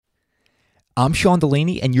I'm Sean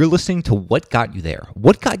Delaney, and you're listening to What Got You There.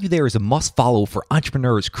 What Got You There is a must-follow for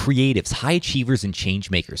entrepreneurs, creatives, high achievers, and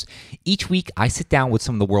change makers. Each week, I sit down with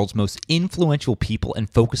some of the world's most influential people and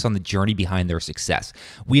focus on the journey behind their success.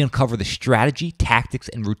 We uncover the strategy, tactics,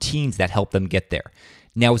 and routines that help them get there.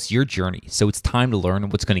 Now it's your journey, so it's time to learn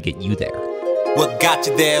what's going to get you there. What got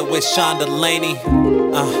you there with Sean Delaney?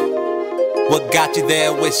 What got you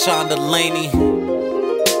there with Sean Delaney?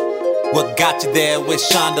 What got you there with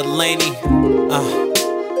Sean Delaney?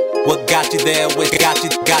 What got you there with got you?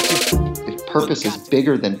 If purpose is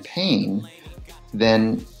bigger than pain,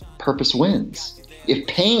 then purpose wins. If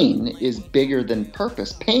pain is bigger than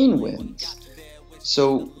purpose, pain wins.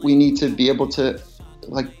 So we need to be able to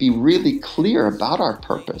be really clear about our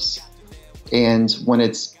purpose. And when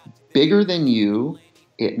it's bigger than you,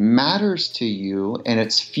 it matters to you, and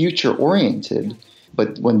it's future oriented.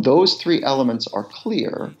 But when those three elements are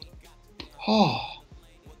clear,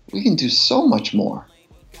 we can do so much more.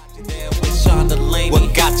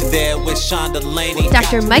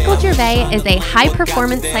 Dr. Michael Gervais is a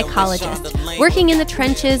high-performance psychologist working in the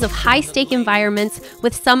trenches of high-stake environments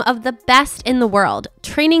with some of the best in the world,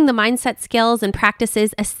 training the mindset skills and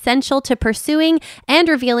practices essential to pursuing and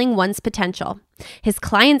revealing one's potential. His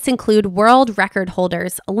clients include world record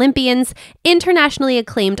holders, Olympians, internationally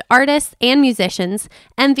acclaimed artists and musicians,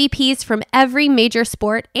 MVPs from every major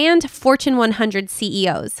sport, and Fortune 100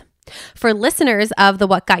 CEOs. For listeners of the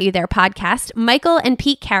What Got You There podcast, Michael and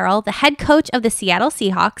Pete Carroll, the head coach of the Seattle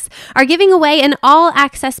Seahawks, are giving away an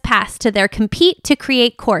all-access pass to their Compete to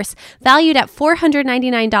Create course, valued at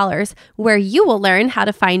 $499, where you will learn how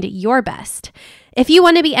to find your best. If you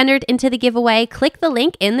want to be entered into the giveaway, click the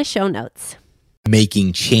link in the show notes.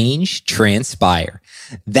 Making change transpire.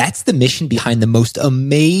 That's the mission behind the most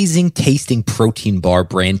amazing tasting protein bar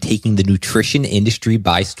brand taking the nutrition industry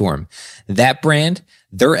by storm. That brand,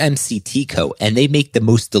 they're MCT Co, and they make the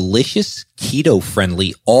most delicious,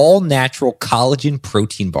 keto-friendly, all-natural collagen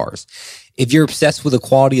protein bars. If you're obsessed with the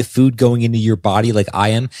quality of food going into your body like I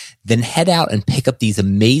am, then head out and pick up these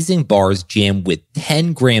amazing bars jammed with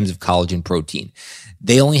 10 grams of collagen protein.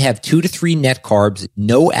 They only have 2 to 3 net carbs,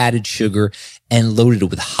 no added sugar, and loaded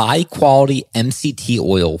with high-quality MCT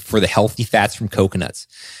oil for the healthy fats from coconuts.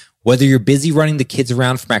 Whether you're busy running the kids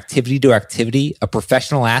around from activity to activity, a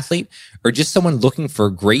professional athlete, or just someone looking for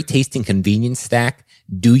a great-tasting convenience snack,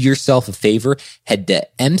 do yourself a favor, head to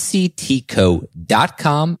mctco.com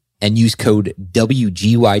and use code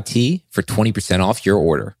WGYT for 20% off your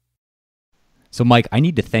order. So, Mike, I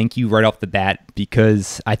need to thank you right off the bat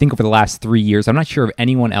because I think over the last 3 years, I'm not sure if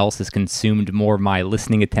anyone else has consumed more of my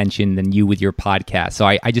listening attention than you with your podcast. So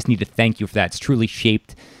I just need to thank you for that. It's truly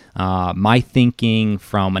shaped my thinking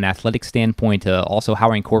from an athletic standpoint to also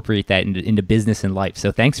how I incorporate that into business and life.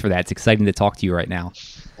 So thanks for that. It's exciting to talk to you right now.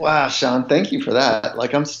 Wow, Sean, thank you for that.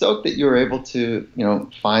 I'm stoked that you were able to,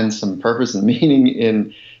 find some purpose and meaning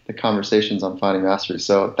in the conversations on Finding Mastery.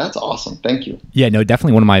 So that's awesome. Thank you. Yeah, no,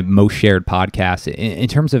 definitely one of my most shared podcasts in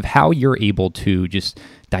terms of how you're able to just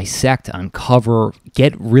dissect, uncover,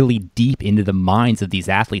 get really deep into the minds of these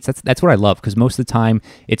athletes. That's what I love, because most of the time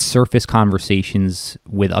it's surface conversations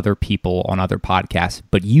with other people on other podcasts,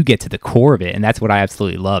 but you get to the core of it, and that's what I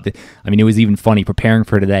absolutely loved. I mean, it was even funny preparing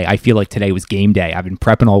for today. I feel like today was game day. I've been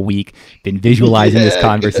prepping all week, been visualizing this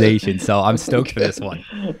conversation, so I'm stoked for this one.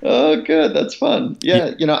 Oh, good. That's fun.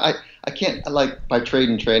 Yeah. I can't, by trade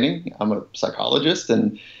and training, I'm a psychologist,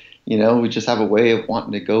 and we just have a way of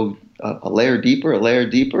wanting to go a layer deeper,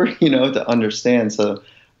 to understand. So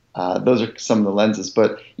those are some of the lenses.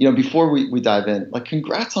 But, before we dive in,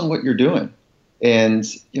 congrats on what you're doing. And,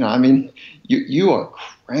 you are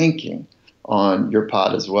cranking on your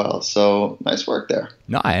pod as well. So nice work there.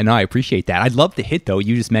 No, I appreciate that. I'd love to hit, though,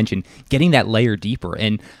 you just mentioned getting that layer deeper.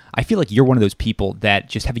 And I feel like you're one of those people that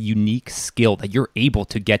just have a unique skill that you're able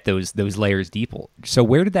to get those layers deeper. So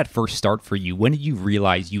where did that first start for you? When did you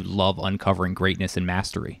realize you love uncovering greatness and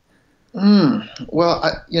mastery? Well,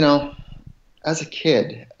 as a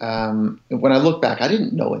kid, when I look back, I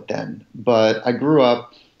didn't know it then, but I grew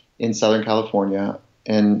up in Southern California,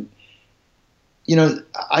 and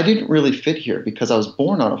I didn't really fit here because I was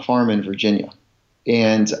born on a farm in Virginia.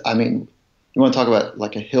 And you want to talk about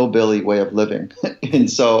a hillbilly way of living.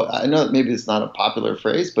 And so I know that maybe it's not a popular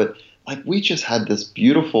phrase, but we just had this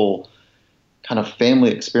beautiful kind of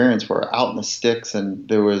family experience where we're out in the sticks, and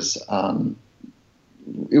there was,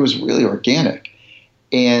 it was really organic.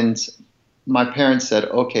 And my parents said,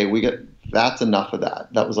 okay, that's enough of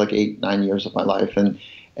that. That was 8-9 years of my life. And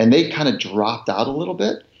they kind of dropped out a little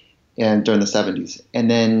bit and during the 70s. And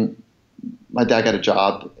then my dad got a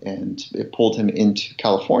job, and it pulled him into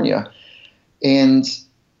California. And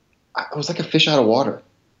I was like a fish out of water.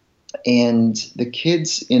 And the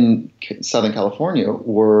kids in Southern California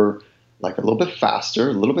were like a little bit faster,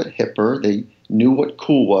 a little bit hipper. They knew what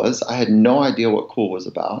cool was. I had no idea what cool was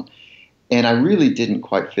about. And I really didn't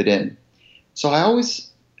quite fit in. So I always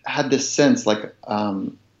had this sense like,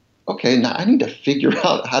 okay, now I need to figure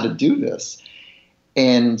out how to do this.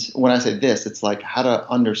 And when I say this, it's like how to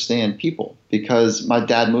understand people, because my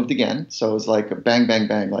dad moved again. So it was like a bang, bang,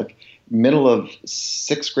 bang, like middle of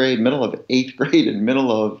 6th grade, middle of 8th grade, and middle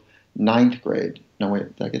of 9th grade. No,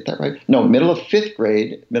 wait, did I get that right? No, middle of 5th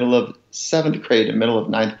grade, middle of 7th grade, and middle of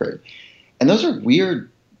 9th grade. And those are weird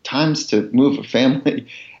times to move a family.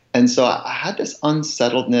 And so I had this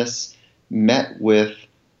unsettledness met with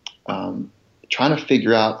trying to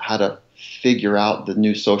figure out how to figure out the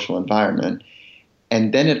new social environment.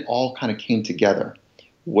 And then it all kind of came together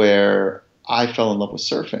where I fell in love with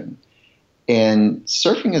surfing. And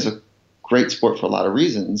surfing is a great sport for a lot of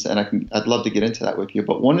reasons, and I'd love to get into that with you.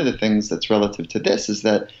 But one of the things that's relative to this is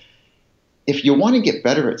that if you want to get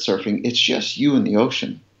better at surfing, it's just you and the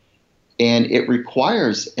ocean. And it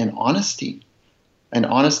requires an honesty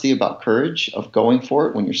about courage, of going for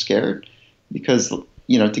it when you're scared. Because,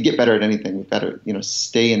 to get better at anything, we've got to,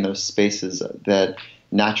 stay in those spaces that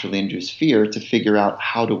naturally induce fear to figure out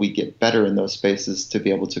how do we get better in those spaces to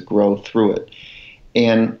be able to grow through it.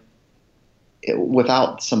 And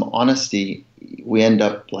without some honesty, we end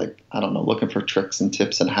up looking for tricks and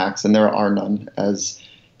tips and hacks, and there are none. As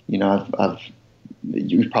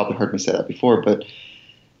you've probably heard me say that before. But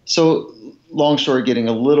so, long story getting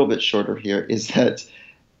a little bit shorter here is that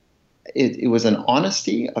it was an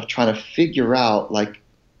honesty of trying to figure out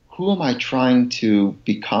who am I trying to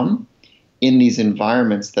become in these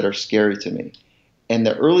environments that are scary to me. And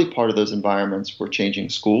the early part of those environments were changing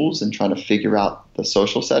schools and trying to figure out the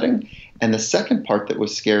social setting. And the second part that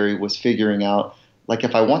was scary was figuring out,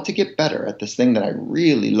 if I want to get better at this thing that I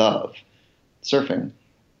really love, surfing,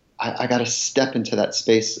 I got to step into that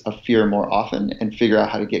space of fear more often and figure out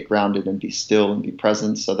how to get grounded and be still and be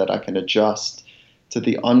present so that I can adjust to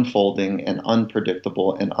the unfolding and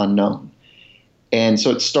unpredictable and unknown. And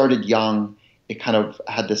so it started young. It kind of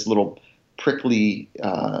had this little prickly,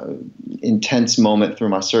 intense moment through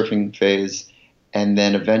my surfing phase. And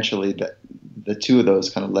then eventually the two of those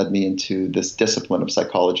kind of led me into this discipline of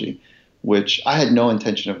psychology, which I had no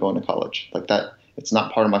intention of going to college. It's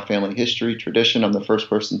not part of my family history, tradition. I'm the first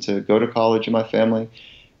person to go to college in my family.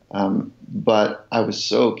 But I was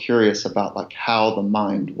so curious about how the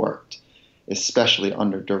mind worked, especially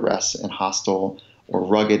under duress and hostile or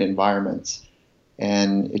rugged environments.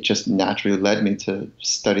 And it just naturally led me to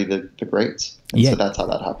study the greats. And so that's how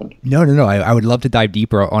that happened. No. I would love to dive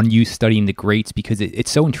deeper on you studying the greats, because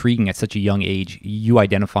it's so intriguing at such a young age, you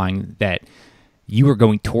identifying that you were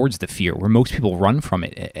going towards the fear where most people run from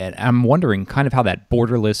it. And I'm wondering kind of how that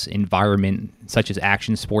borderless environment, such as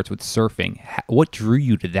action sports with surfing, what drew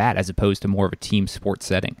you to that as opposed to more of a team sport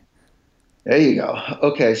setting? There you go.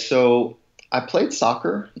 Okay, so I played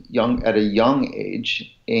soccer at a young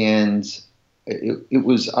age, and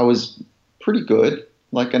I was pretty good.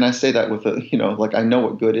 And I say that with I know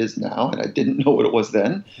what good is now, and I didn't know what it was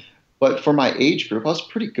then. But for my age group, I was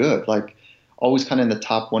pretty good. Always kind of in the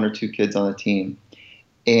top 1 or 2 kids on the team.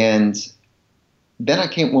 And then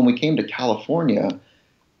when we came to California,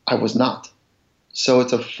 I was not. So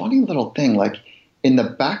it's a funny little thing. In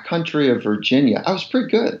the backcountry of Virginia, I was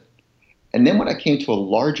pretty good. And then when I came to a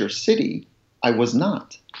larger city, I was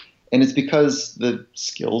not. And it's because the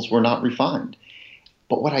skills were not refined.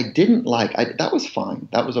 But what I didn't like, that was fine.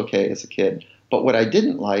 That was okay as a kid. But what I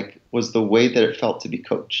didn't like was the way that it felt to be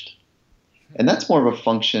coached. And that's more of a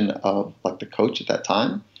function of the coach at that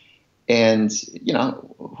time. And,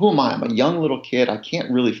 who am I? I'm a young little kid. I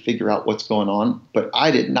can't really figure out what's going on. But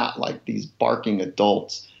I did not like these barking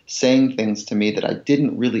adults saying things to me that I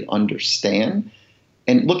didn't really understand.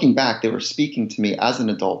 And looking back, they were speaking to me as an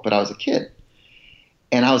adult, but I was a kid.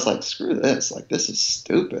 And I was like, screw this. This is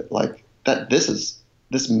stupid.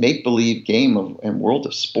 This make-believe game and world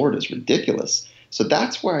of sport is ridiculous. So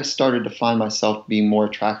that's where I started to find myself being more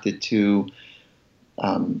attracted to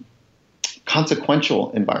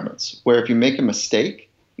consequential environments, where if you make a mistake,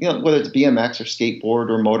 whether it's BMX or skateboard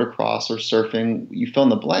or motocross or surfing, you fill in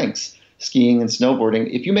the blanks, skiing and snowboarding.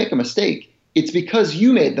 If you make a mistake, it's because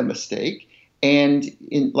you made the mistake. And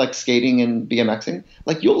in skating and BMXing,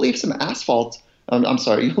 you'll leave some asphalt.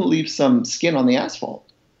 You'll leave some skin on the asphalt.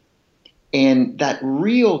 And that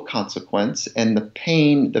real consequence and the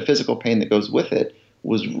pain, the physical pain that goes with it,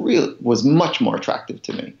 was much more attractive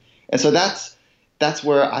to me. And so that's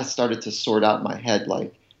where I started to sort out in my head,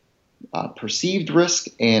 perceived risk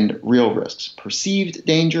and real risks, perceived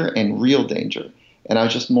danger and real danger. And I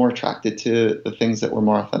was just more attracted to the things that were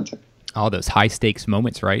more authentic. All those high stakes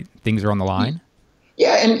moments, right? Things are on the line.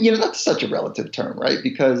 Yeah, and that's such a relative term, right?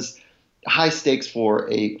 Because high stakes for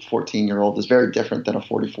a 14-year-old is very different than a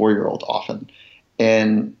 44-year-old often.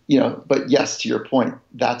 And, but yes, to your point,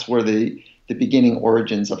 that's where the beginning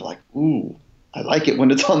origins of like, ooh, I like it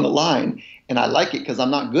when it's on the line. And I like it because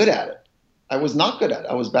I'm not good at it. I was not good at it.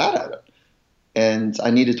 I was bad at it. And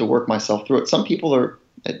I needed to work myself through it. Some people are,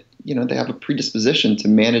 they have a predisposition to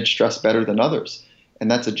manage stress better than others.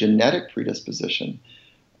 And that's a genetic predisposition.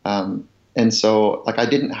 And so I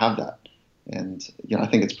didn't have that. And, I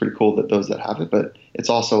think it's pretty cool that those that have it, but it's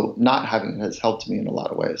also not having it has helped me in a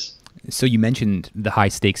lot of ways. So you mentioned the high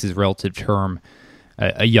stakes is a relative term,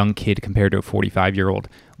 a young kid compared to a 45-year-old.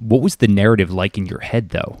 What was the narrative like in your head,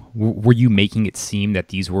 though? Were you making it seem that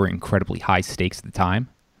these were incredibly high stakes at the time?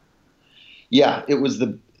 Yeah, it was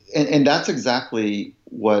and that's exactly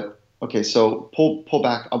what, okay, so pull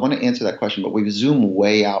back. I want to answer that question, but we zoom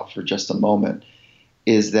way out for just a moment,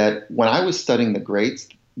 is that when I was studying the greats,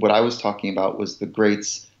 what I was talking about was the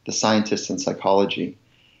greats, the scientists in psychology,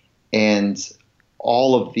 and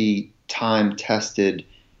all of the time-tested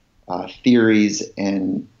theories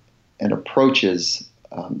and approaches,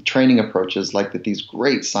 training approaches like that these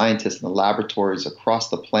great scientists in the laboratories across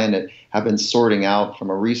the planet have been sorting out from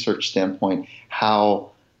a research standpoint how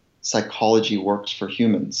psychology works for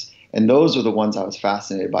humans. And those are the ones I was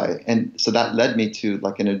fascinated by. And so that led me to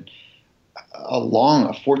a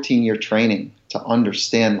 14-year training to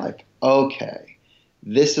understand okay,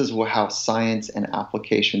 this is how science and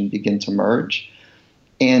application begin to merge.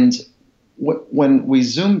 And when we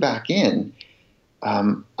zoom back in,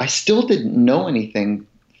 I still didn't know anything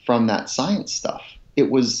from that science stuff.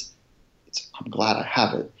 I'm glad I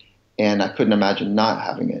have it, and I couldn't imagine not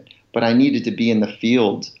having it. But I needed to be in the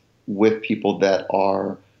field with people that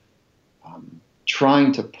are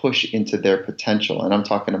trying to push into their potential. And I'm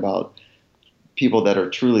talking about people that are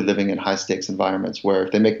truly living in high stakes environments where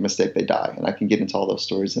if they make a mistake, they die. And I can get into all those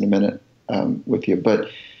stories in a minute with you. But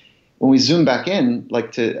when we zoom back in,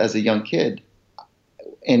 as a young kid,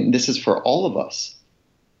 and this is for all of us,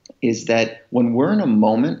 is that when we're in a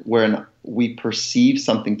moment where we perceive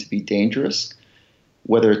something to be dangerous,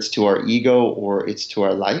 whether it's to our ego or it's to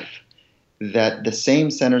our life, that the same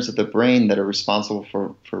centers of the brain that are responsible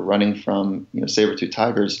for running from saber-tooth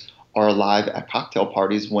tigers are alive at cocktail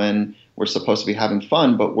parties when we're supposed to be having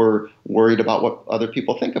fun, but we're worried about what other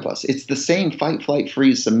people think of us. It's the same fight, flight,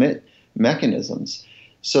 freeze, submit mechanisms.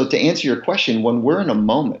 So to answer your question, when we're in a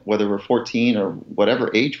moment, whether we're 14 or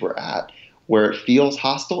whatever age we're at, where it feels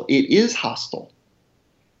hostile, it is hostile.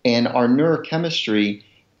 And our neurochemistry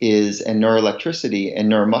and neuroelectricity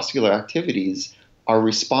and neuromuscular activities are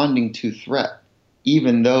responding to threat,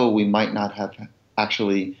 even though we might not have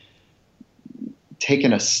actually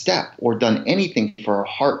taken a step or done anything for our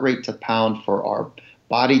heart rate to pound, for our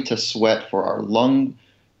body to sweat, for our lung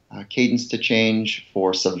cadence to change,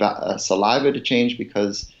 for saliva to change,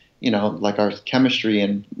 because our chemistry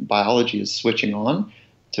and biology is switching on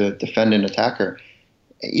to defend an attacker,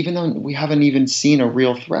 even though we haven't even seen a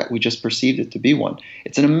real threat. We just perceived it to be one.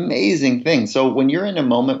 It's an amazing thing. So when you're in a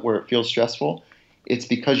moment where it feels stressful, it's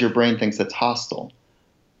because your brain thinks it's hostile.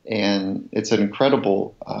 And it's an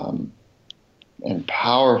incredible and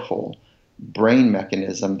powerful brain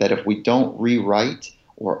mechanism that if we don't rewrite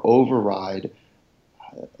or override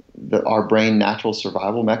our brain natural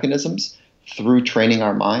survival mechanisms through training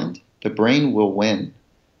our mind, the brain will win.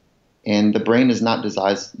 And the brain is not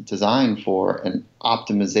designed for an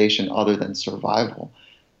optimization other than survival.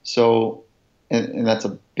 So, and that's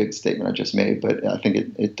a big statement I just made, but I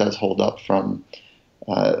think it does hold up from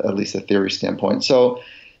at least a theory standpoint. So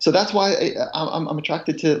that's why I'm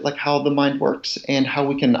attracted to how the mind works and how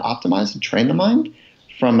we can optimize and train the mind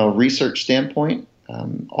from a research standpoint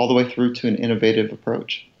all the way through to an innovative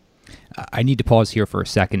approach. I need to pause here for a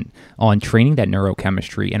second on training that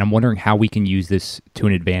neurochemistry, and I'm wondering how we can use this to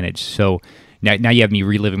an advantage. So now you have me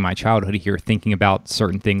reliving my childhood here, thinking about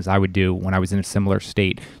certain things I would do when I was in a similar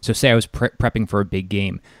state. So say I was prepping for a big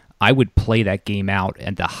game. I would play that game out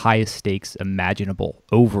at the highest stakes imaginable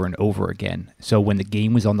over and over again. So when the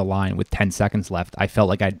game was on the line with 10 seconds left, I felt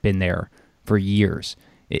like I'd been there for years.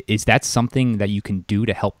 Is that something that you can do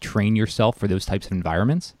to help train yourself for those types of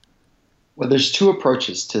environments? Well, there's two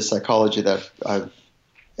approaches to psychology that I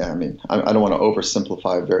don't want to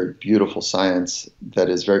oversimplify a very beautiful science that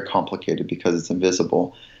is very complicated because it's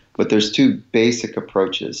invisible, but there's two basic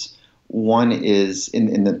approaches. One is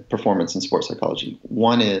in the performance and sports psychology.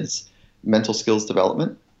 One is mental skills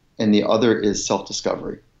development, and the other is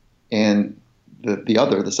self-discovery. And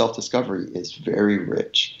the self-discovery is very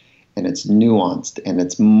rich, and it's nuanced, and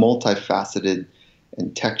it's multifaceted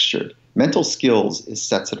and textured. Mental skills is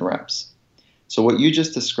sets and reps. So what you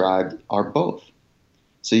just described are both.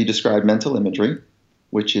 So you described mental imagery,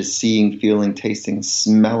 which is seeing, feeling, tasting,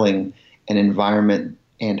 smelling an environment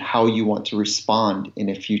and how you want to respond in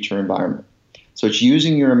a future environment. So it's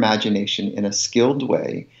using your imagination in a skilled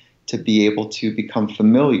way to be able to become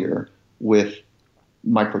familiar with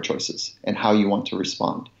micro choices and how you want to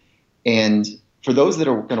respond. And for those that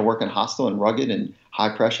are going to work in hostile and rugged and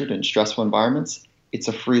high pressured and stressful environments, it's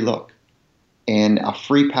a free look and a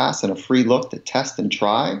free pass and a free look to test and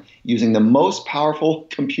try using the most powerful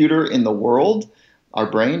computer in the world, our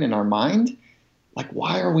brain and our mind. Like,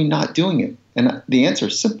 why are we not doing it? And the answer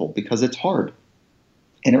is simple, because it's hard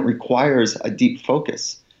and it requires a deep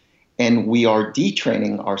focus. And we are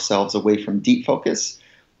detraining ourselves away from deep focus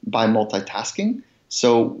by multitasking.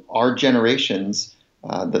 So our generations,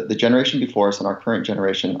 the generation before us and our current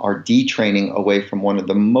generation, are detraining away from one of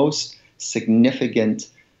the most significant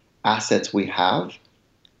assets we have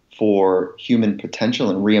for human potential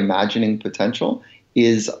and reimagining potential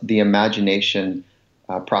is the imagination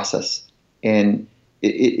process. And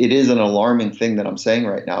it is an alarming thing that I'm saying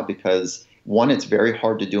right now, because one, it's very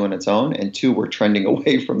hard to do on its own, and two, we're trending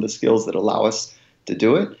away from the skills that allow us to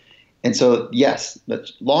do it. And so, yes, that's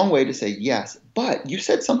a long way to say yes, but you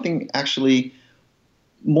said something actually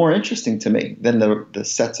more interesting to me than the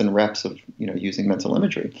sets and reps of, using mental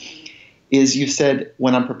imagery, is you said,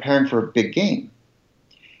 when I'm preparing for a big game.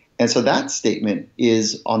 And so that statement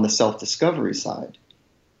is on the self-discovery side.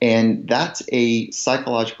 And that's a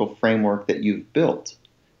psychological framework that you've built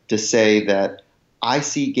to say that I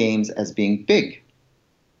see games as being big.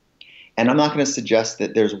 And I'm not going to suggest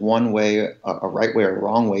that there's one way, a right way or a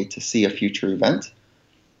wrong way to see a future event.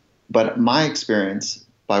 But my experience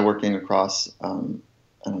by working across, I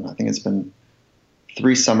think it's been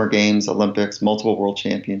 3 summer games, Olympics, multiple world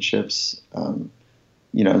championships,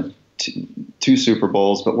 2 Super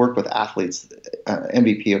Bowls, but worked with athletes,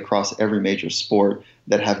 MVP across every major sport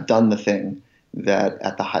that have done the thing that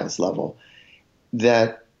at the highest level,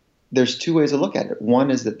 that there's 2 ways to look at it.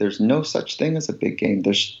 One is that there's no such thing as a big game.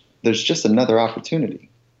 There's just another opportunity.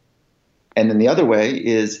 And then the other way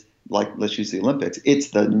is, like, let's use the Olympics.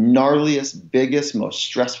 It's the gnarliest, biggest, most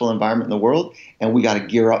stressful environment in the world, and we got to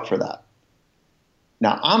gear up for that.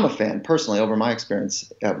 Now, I'm a fan personally, over my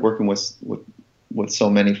experience at working with so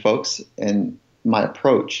many folks, and my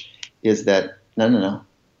approach is that no.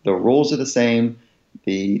 The rules are the same,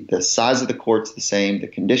 the size of the court's the same, the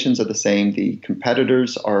conditions are the same, the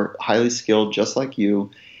competitors are highly skilled just like you.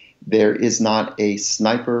 There is not a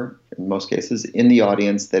sniper, in most cases, in the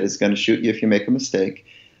audience that is going to shoot you if you make a mistake.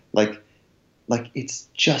 Like it's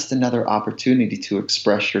just another opportunity to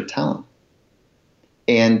express your talent.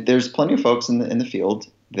 And there's plenty of folks in the field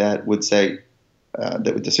that would say,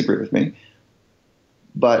 that would disagree with me.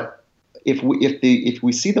 But if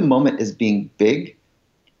we see the moment as being big,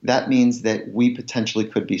 that means that we potentially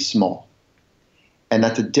could be small. And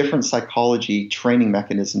that's a different psychology training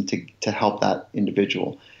mechanism to help that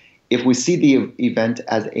individual. If we see the event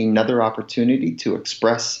as another opportunity to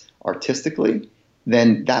express artistically,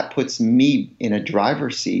 then that puts me in a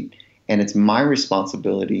driver's seat, and it's my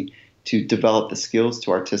responsibility to develop the skills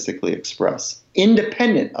to artistically express,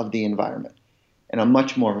 independent of the environment. And I'm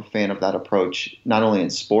much more of a fan of that approach, not only in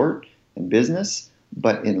sport and business,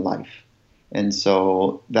 but in life. And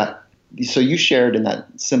so you shared in that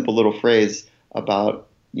simple little phrase about,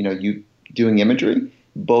 you doing imagery,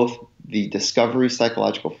 both the discovery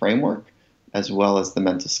psychological framework as well as the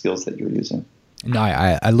mental skills that you're using. No,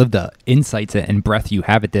 I love the insights and breadth you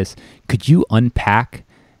have at this. Could you unpack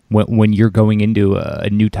when you're going into a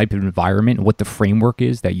new type of environment, what the framework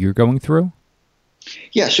is that you're going through?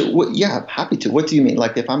 Yeah, sure. Yeah, happy to. What do you mean?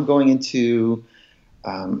 Like if I'm going into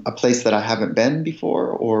a place that I haven't been before,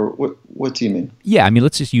 or what do you mean? Yeah, I mean,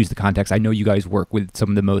 let's just use the context. I know you guys work with some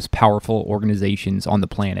of the most powerful organizations on the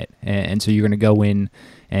planet, and so you're going to go in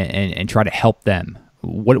and try to help them.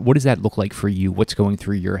 What does that look like for you? What's going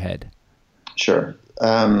through your head? Sure.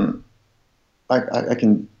 I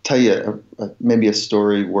can tell you maybe a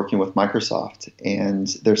story working with Microsoft and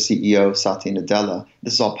their CEO, Satya Nadella.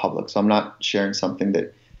 This is all public, so I'm not sharing something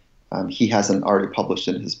that he hasn't already published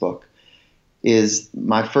in his book. Is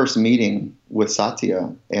my first meeting with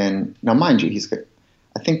Satya, and now mind you,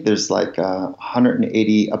 I think there's like about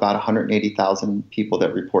 180,000 people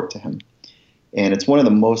that report to him, and it's one of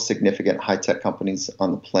the most significant high-tech companies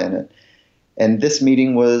on the planet. And this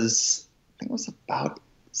meeting was, I think it was about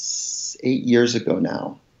 8 years ago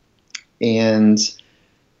now, and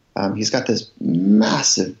He's got this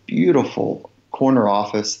massive, beautiful corner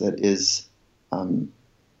office that is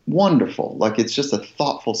wonderful. Like, it's just a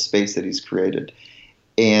thoughtful space that he's created.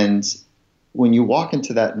 And when you walk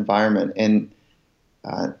into that environment, and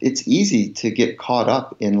it's easy to get caught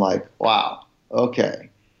up in like, wow, okay.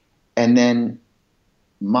 And then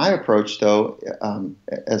my approach, though,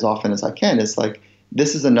 as often as I can, is like,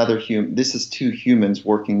 this is another human. This is two humans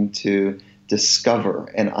working to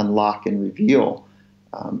discover and unlock and reveal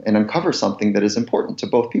and uncover something that is important to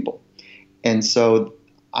both people. And so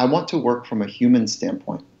I want to work from a human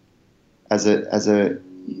standpoint, as a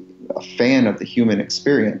fan of the human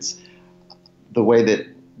experience. The way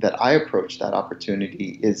that I approach that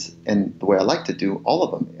opportunity is, and the way I like to do all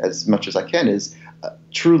of them as much as I can, is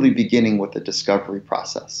truly beginning with the discovery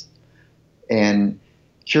process. And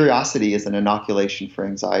curiosity is an inoculation for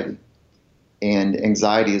anxiety. And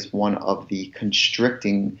anxiety is one of the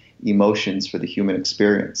constricting emotions for the human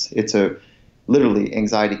experience. Literally,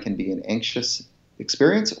 anxiety can be an anxious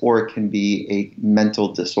experience, or it can be a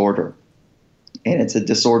mental disorder. And it's a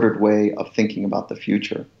disordered way of thinking about the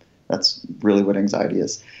future. That's really what anxiety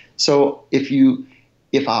is. So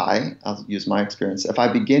I'll use my experience, if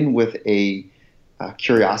I begin with a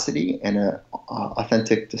curiosity and an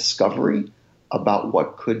authentic discovery about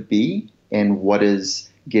what could be and what is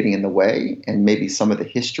getting in the way, and maybe some of the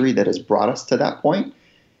history that has brought us to that point,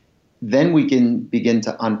 then we can begin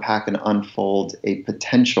to unpack and unfold a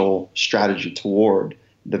potential strategy toward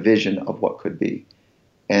the vision of what could be.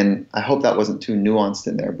 And I hope that wasn't too nuanced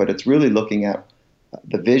in there, but it's really looking at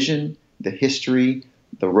the vision, the history,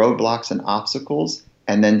 the roadblocks and obstacles,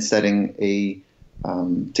 and then setting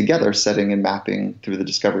and mapping through the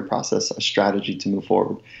discovery process a strategy to move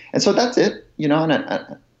forward. And so that's it, and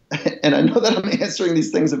I know that I'm answering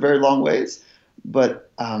these things in very long ways, but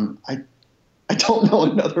I don't know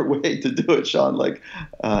another way to do it, Sean. Like,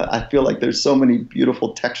 I feel like there's so many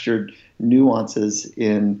beautiful textured nuances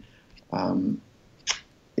in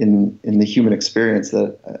the human experience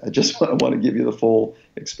that I just want to give you the full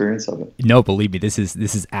experience of it. No, believe me, this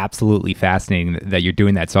is absolutely fascinating that you're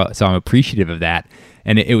doing that. So I'm appreciative of that.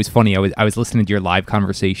 And it was funny. I was listening to your live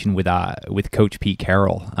conversation with Coach Pete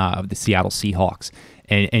Carroll of the Seattle Seahawks,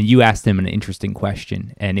 and you asked him an interesting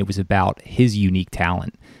question, and it was about his unique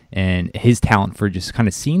talent and his talent for just kind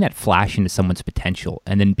of seeing that flash into someone's potential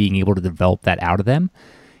and then being able to develop that out of them.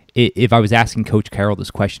 If I was asking Coach Carroll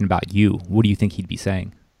this question about you, what do you think he'd be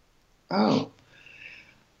saying? Oh,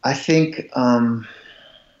 I think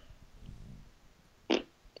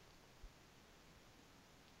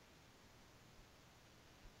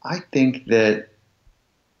that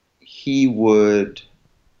he would,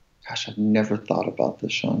 gosh, I've never thought about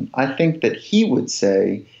this, Sean. I think that he would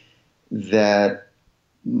say that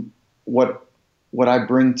what I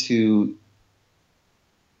bring to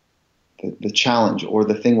the challenge, or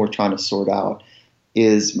the thing we're trying to sort out,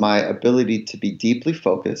 is my ability to be deeply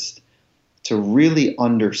focused, to really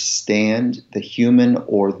understand the human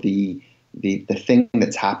or the thing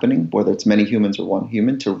that's happening, whether it's many humans or one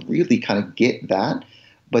human, to really kind of get that,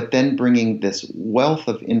 but then bringing this wealth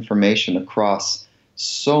of information across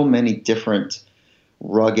so many different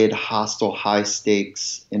rugged, hostile,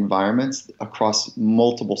 high-stakes environments across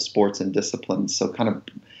multiple sports and disciplines. So kind of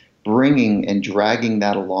bringing and dragging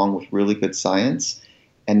that along with really good science,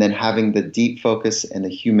 and then having the deep focus and the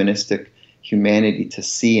humanity to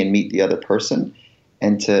see and meet the other person,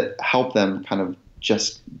 and to help them kind of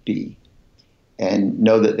just be, and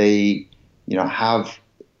know that they, have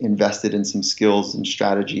invested in some skills and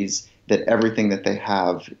strategies, that everything that they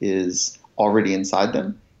have is already inside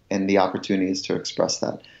them, and the opportunity is to express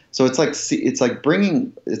that. So I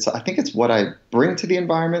think it's what I bring to the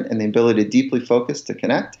environment, and the ability to deeply focus, to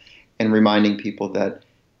connect, and reminding people that,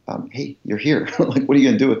 hey, you're here. Like, what are you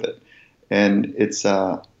going to do with it? And it's,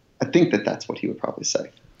 I think that's what he would probably say.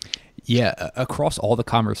 Yeah. Across all the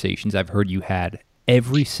conversations I've heard you had,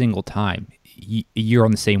 every single time you're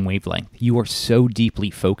on the same wavelength. You are so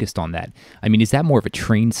deeply focused on that. I mean, is that more of a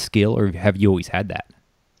trained skill, or have you always had that?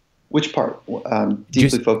 Which part?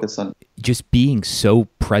 Deeply focused on? Just being so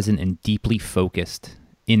present and deeply focused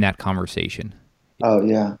in that conversation. Oh,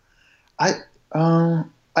 yeah.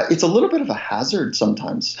 It's a little bit of a hazard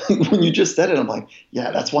sometimes. When you just said it, I'm like,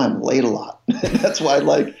 yeah, that's why I'm late a lot. That's why,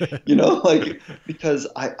 because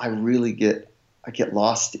I really get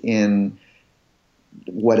lost in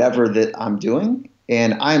whatever that I'm doing.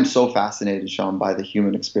 And I am so fascinated, Sean, by the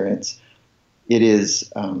human experience. It is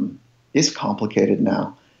complicated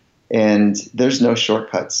now. And there's no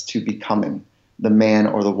shortcuts to becoming the man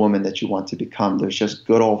or the woman that you want to become. There's just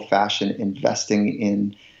good old-fashioned investing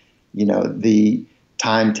in, the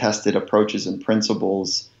time-tested approaches and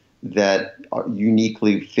principles that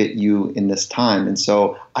uniquely fit you in this time. And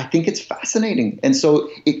so I think it's fascinating. And so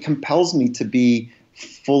it compels me to be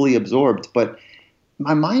fully absorbed. But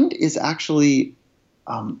my mind is actually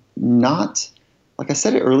not, like I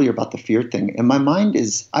said it earlier about the fear thing. And my mind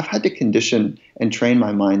is, I've had to condition and train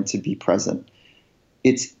my mind to be present.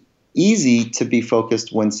 It's easy to be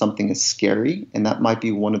focused when something is scary. And that might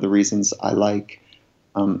be one of the reasons I like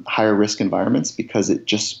higher risk environments, because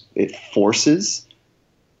it forces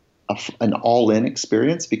an all-in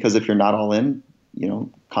experience. Because if you're not all in,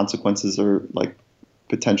 consequences are like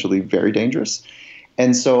potentially very dangerous.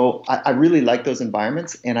 And so I really like those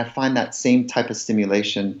environments, and I find that same type of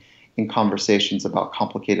stimulation in conversations about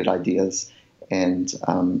complicated ideas and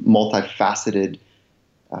multifaceted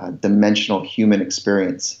dimensional human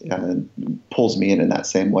experience pulls me in that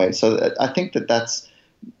same way. So I think that that's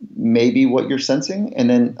maybe what you're sensing. And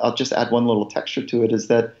then I'll just add one little texture to it, is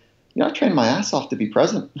that I train my ass off to be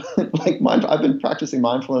present. I've been practicing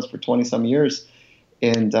mindfulness for 20 some years,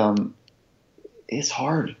 and it's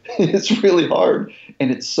hard. It's really hard.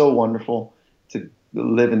 And it's so wonderful to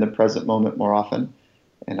live in the present moment more often.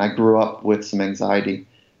 And I grew up with some anxiety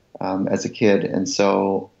as a kid. And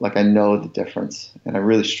so I know the difference, and I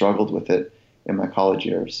really struggled with it in my college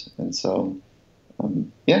years. And so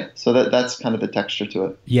so that's kind of the texture to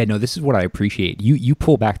it. Yeah, no, this is what I appreciate. You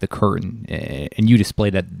pull back the curtain and you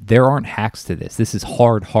display that there aren't hacks to this. This is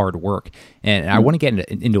hard work. And I want to get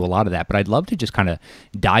into a lot of that, but I'd love to just kind of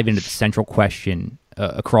dive into the central question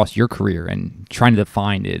across your career and trying to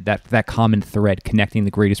find that common thread connecting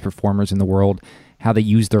the greatest performers in the world, how they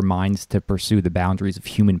use their minds to pursue the boundaries of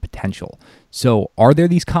human potential. So are there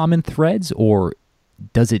these common threads, or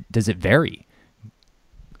does it vary?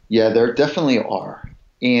 Yeah, there definitely are.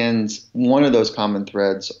 And one of those common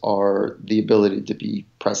threads are the ability to be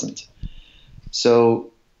present.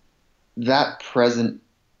 So that present,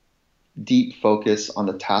 deep focus on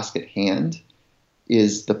the task at hand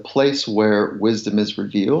is the place where wisdom is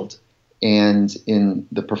revealed. And in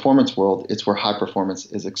the performance world, it's where high performance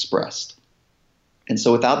is expressed. And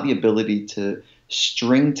so without the ability to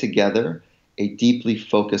string together a deeply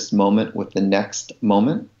focused moment with the next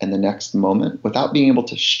moment and the next moment, without being able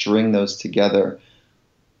to string those together,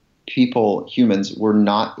 humans, we're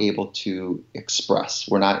not able to express.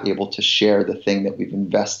 We're not able to share the thing that we've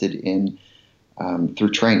invested in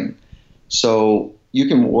through training. So you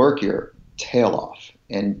can work your tail off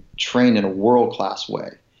and train in a world-class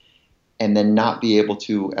way, and then not be able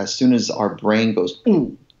to, as soon as our brain goes,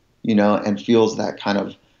 ooh, and feels that kind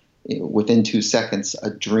of, within 2 seconds,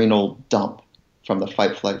 adrenal dump from the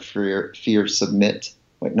fight, flight, freeze,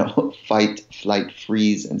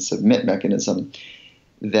 and submit mechanism,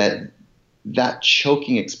 that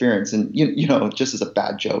choking experience. And, just as a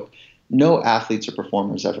bad joke, no athletes or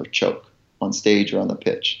performers ever choke on stage or on the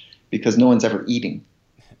pitch, because no one's ever eating,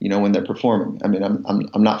 when they're performing. I mean,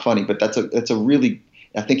 I'm not funny, but that's a really,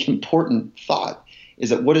 I think, important thought, is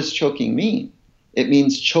that what does choking mean? It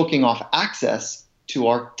means choking off access to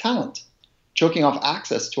our talent, choking off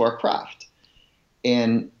access to our craft.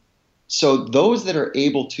 And so those that are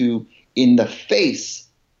able to, in the face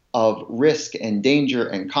of risk and danger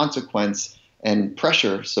and consequence and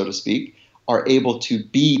pressure, so to speak, are able to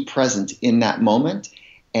be present in that moment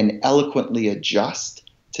and eloquently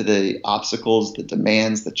adjust to the obstacles, the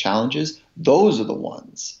demands, the challenges, those are the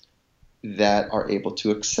ones that are able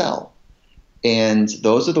to excel. And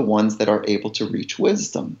those are the ones that are able to reach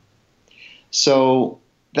wisdom. So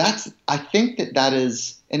I think that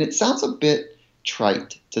is, and it sounds a bit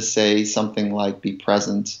trite to say something like being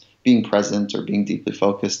present or being deeply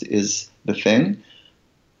focused is the thing,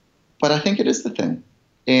 but I think it is the thing.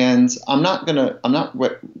 And I'm not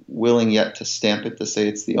willing yet to stamp it to say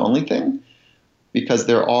it's the only thing, because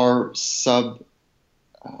there are sub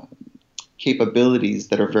capabilities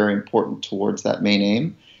that are very important towards that main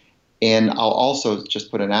aim. And I'll also just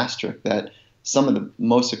put an asterisk that some of the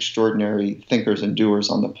most extraordinary thinkers and doers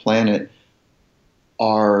on the planet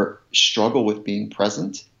struggle with being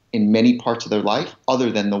present in many parts of their life,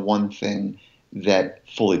 other than the one thing that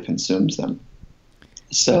fully consumes them.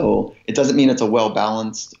 So it doesn't mean it's a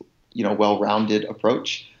well-balanced, well-rounded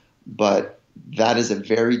approach, but that is a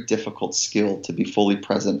very difficult skill, to be fully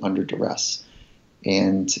present under duress.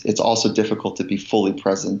 And it's also difficult to be fully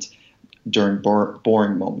present during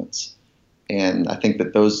boring moments. And I think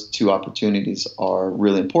that those two opportunities are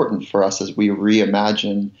really important for us as we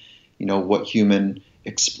reimagine, what human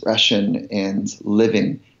expression and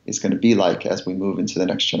living is going to be like as we move into the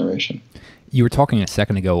next generation. You were talking a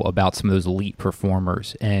second ago about some of those elite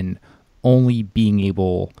performers and only being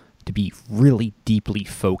able to be really deeply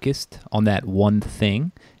focused on that one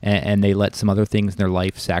thing, and they let some other things in their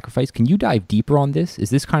life sacrifice. Can you dive deeper on this? Is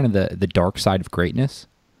this kind of the dark side of greatness?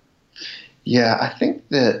 Yeah, I think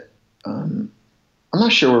that I'm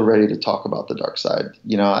not sure we're ready to talk about the dark side.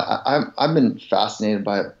 You know, I've been fascinated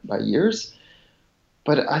by it by years,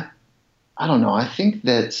 but I don't know. I think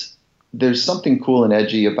that there's something cool and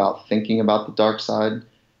edgy about thinking about the dark side.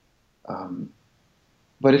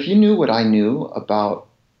 But if you knew what I knew about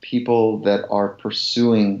people that are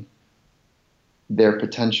pursuing their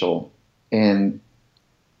potential and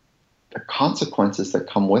the consequences that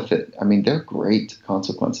come with it, I mean, they're great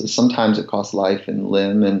consequences. Sometimes it costs life and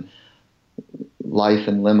limb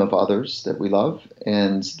of others that we love.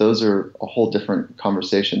 And those are a whole different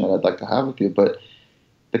conversation that I'd like to have with you. But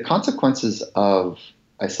the consequences of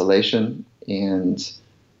isolation and,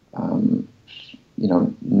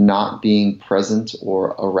 not being present or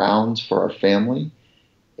around for our family,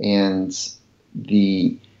 and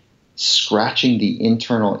the scratching the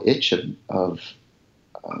internal itch of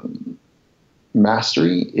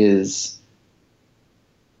mastery is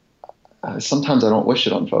sometimes I don't wish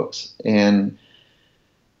it on folks. And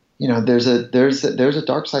there's a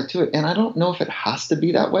dark side to it, and I don't know if it has to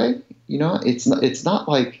be that way. It's not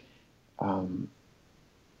like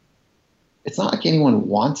anyone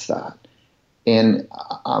wants that. And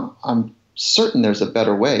I'm certain there's a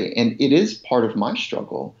better way. And it is part of my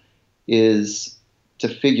struggle is to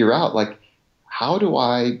figure out, like, how do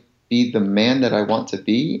I be the man that I want to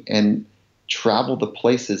be and travel the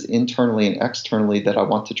places internally and externally that I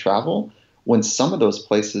want to travel, when some of those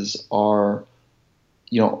places are,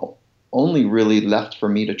 only really left for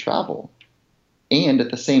me to travel. And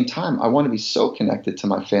at the same time, I want to be so connected to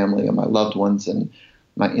my family and my loved ones and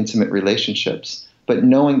my intimate relationships. But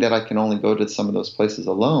knowing that I can only go to some of those places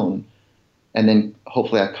alone, and then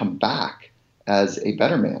hopefully I come back as a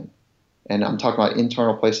better man. And I'm talking about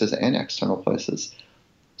internal places and external places.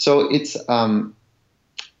 So it's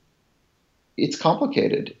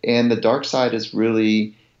complicated. And the dark side is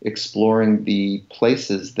really exploring the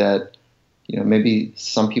places that, maybe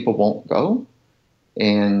some people won't go,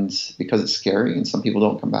 and because it's scary, and some people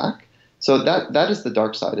don't come back. So that is the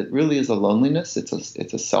dark side. It really is a loneliness. It's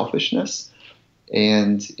a selfishness.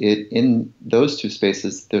 And in those two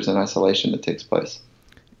spaces, there's an isolation that takes place.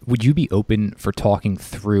 Would you be open for talking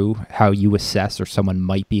through how you assess, or someone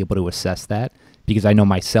might be able to assess that? Because I know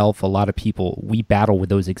myself, a lot of people, we battle with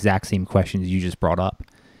those exact same questions you just brought up.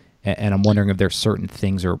 And I'm wondering if there's certain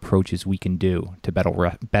things or approaches we can do to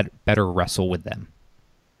better wrestle with them.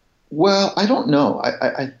 Well, I don't know.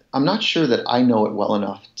 I'm not sure that I know it well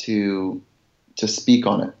enough to speak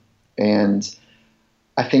on it. And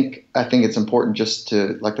I think it's important just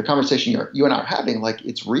to, like, the conversation you and I are having, like,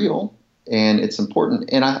 it's real and it's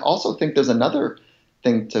important. And I also think there's another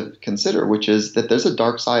thing to consider, which is that there's a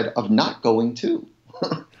dark side of not going too.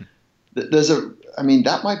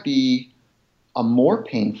 That might be a more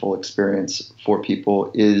painful experience for people,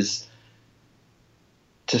 is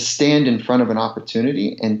to stand in front of an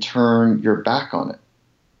opportunity and turn your back on it.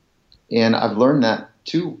 And I've learned that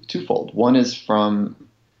twofold. One is from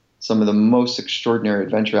some of the most extraordinary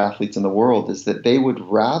adventure athletes in the world, is that they would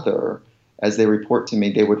rather, as they report to me,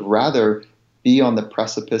 they would rather be on the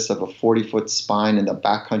precipice of a 40-foot spine in the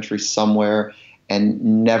backcountry somewhere,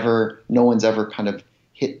 and no one's ever kind of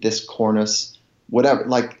hit this cornice, whatever.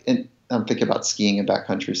 And I'm thinking about skiing and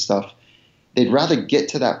backcountry stuff. They'd rather get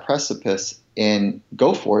to that precipice and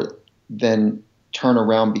go for it than turn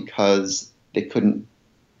around because they couldn't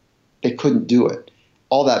do it.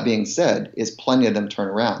 All that being said, is plenty of them turn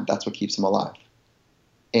around. That's what keeps them alive.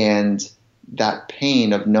 And that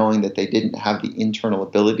pain of knowing that they didn't have the internal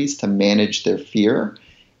abilities to manage their fear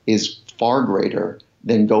is far greater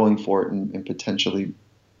than going for it and potentially,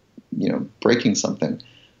 breaking something.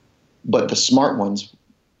 But the smart ones,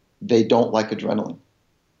 they don't like adrenaline.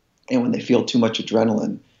 And when they feel too much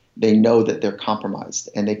adrenaline, they know that they're compromised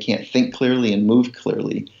and they can't think clearly and move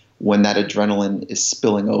clearly when that adrenaline is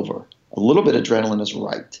spilling over. A little bit of adrenaline is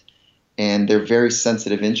right. And they're very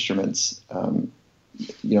sensitive instruments.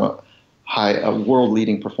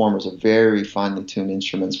 World-leading performers are very finely tuned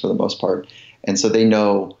instruments for the most part. And so they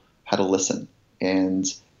know how to listen. And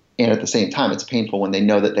at the same time, it's painful when they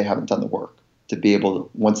know that they haven't done the work to be able to,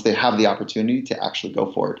 once they have the opportunity, to actually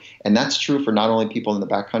go for it. And that's true for not only people in the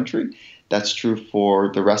backcountry, that's true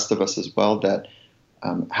for the rest of us as well, that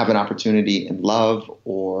have an opportunity in love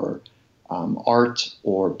or art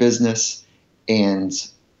or business, and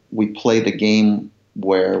we play the game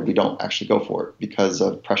where we don't actually go for it because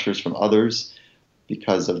of pressures from others,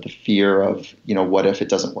 because of the fear of, what if it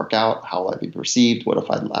doesn't work out? How will I be perceived? What if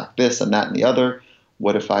I lack this and that and the other?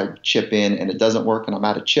 What if I chip in and it doesn't work and I'm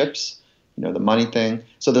out of chips? The money thing.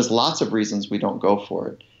 So there's lots of reasons we don't go for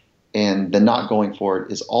it. And the not going for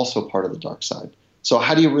it is also part of the dark side. So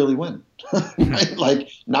how do you really win? Right? Like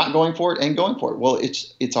not going for it and going for it. Well,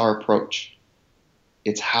 it's our approach.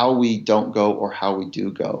 It's how we don't go or how we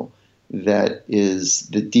do go that is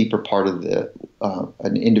the deeper part of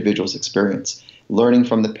an individual's experience. Learning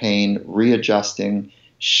from the pain, readjusting,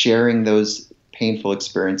 sharing those painful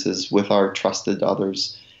experiences with our trusted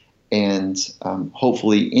others. And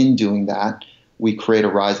hopefully in doing that, we create a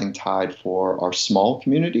rising tide for our small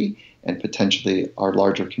community and potentially our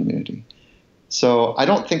larger community. So I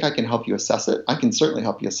don't think I can help you assess it. I can certainly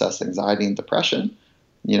help you assess anxiety and depression,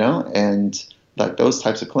 and like those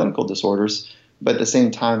types of clinical disorders. But at the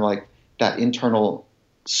same time, like that internal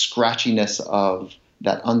scratchiness of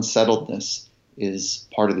that unsettledness is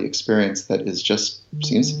part of the experience that is just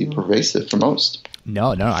seems to be pervasive for most.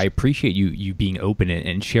 No, I appreciate you being open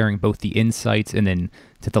and sharing both the insights and then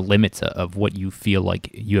to the limits of what you feel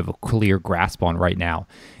like you have a clear grasp on right now.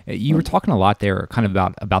 You were talking a lot there kind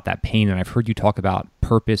of about that pain, and I've heard you talk about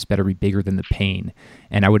purpose better be bigger than the pain.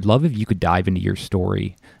 And I would love if you could dive into your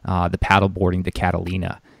story, the paddleboarding, the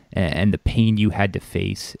Catalina, and the pain you had to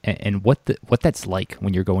face and what that's like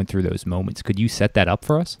when you're going through those moments. Could you set that up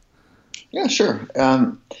for us? Yeah, sure.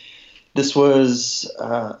 This was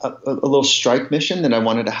a little strike mission that I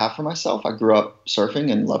wanted to have for myself. I grew up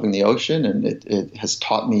surfing and loving the ocean, and it has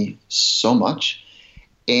taught me so much.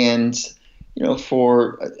 And,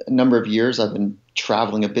 for a number of years, I've been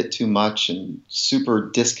traveling a bit too much and super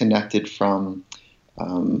disconnected from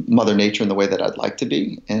Mother Nature in the way that I'd like to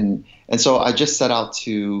be. And so I just set out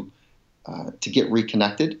to get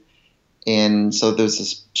reconnected. And so there's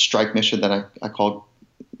this strike mission that I called,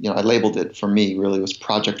 I labeled it for me really was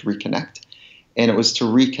Project Reconnect. And it was to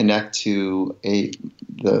reconnect to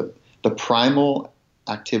the primal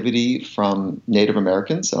activity from Native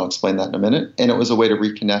Americans. And I'll explain that in a minute. And it was a way to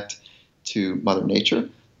reconnect to Mother Nature.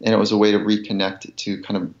 And it was a way to reconnect to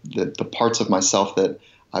kind of the parts of myself that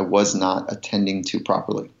I was not attending to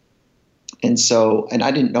properly. And I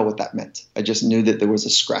didn't know what that meant. I just knew that there was a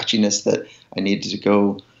scratchiness that I needed to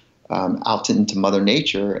go out into Mother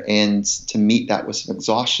Nature, and to meet that with some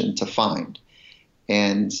exhaustion to find.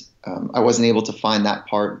 And I wasn't able to find that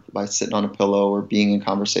part by sitting on a pillow or being in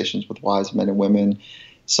conversations with wise men and women.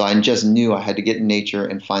 So I just knew I had to get in nature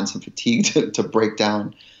and find some fatigue to break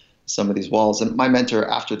down some of these walls. And my mentor,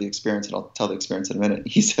 after the experience, and I'll tell the experience in a minute,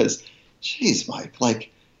 he says, "Geez, Mike, and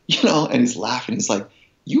he's laughing. He's like,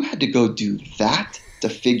 you had to go do that to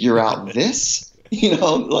figure out this?"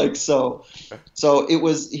 So it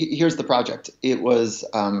was, here's the project. It was,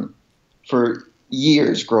 for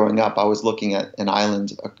years growing up, I was looking at an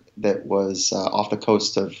island that was off the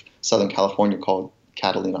coast of Southern California called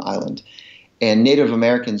Catalina Island. And Native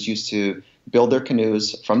Americans used to build their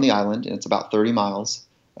canoes from the island, and it's about 30 miles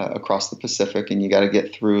across the Pacific. And you got to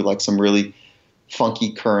get through like some really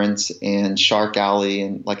funky currents and Shark Alley.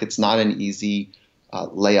 And it's not an easy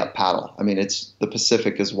layup paddle. I mean, the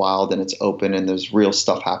Pacific is wild and it's open and there's real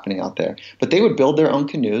stuff happening out there. But they would build their own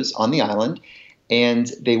canoes on the island, and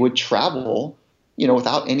they would travel,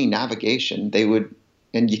 without any navigation.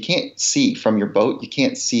 And you can't see from your boat, you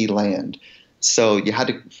can't see land. So you had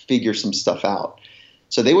to figure some stuff out.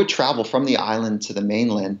 So they would travel from the island to the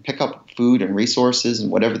mainland, pick up food and resources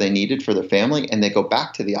and whatever they needed for their family, and they go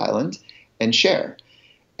back to the island and share.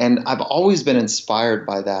 And I've always been inspired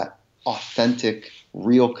by that authentic,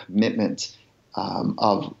 real commitment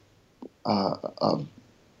of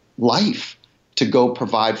life to go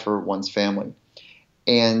provide for one's family.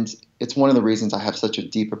 And it's one of the reasons I have such a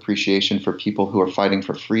deep appreciation for people who are fighting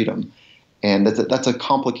for freedom. And that's a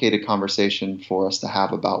complicated conversation for us to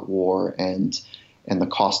have about war and the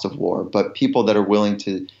cost of war. But people that are willing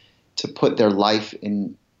to put their life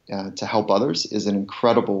in to help others is an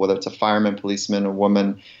incredible, whether it's a fireman, policeman, or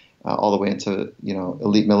woman, all the way into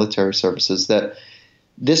elite military services. That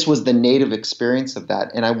this was the native experience of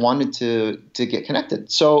that, and I wanted to get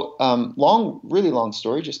connected. So really long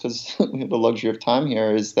story, just because we have the luxury of time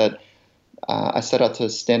here, is that I set out to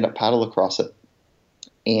stand up paddle across it,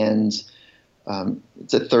 and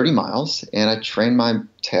it's at 30 miles, and I trained my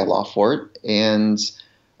tail off for it, and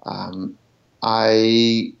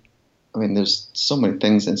I mean, there's so many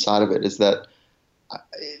things inside of it. Is that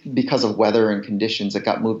because of weather and conditions, it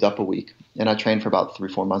got moved up a week, and I trained for about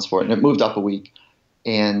 3-4 months for it, and it moved up a week.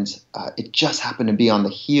 And it just happened to be on the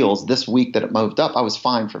heels this week that it moved up. I was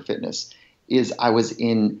fine for fitness. I was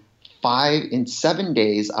in 7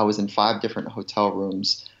 days, I was in 5 different hotel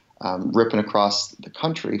rooms, ripping across the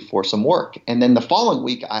country for some work. And then the following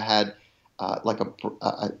week, I had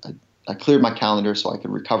I cleared my calendar so I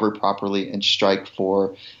could recover properly and strike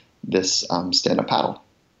for this stand-up paddle.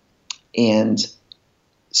 And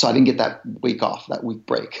so I didn't get that week off, that week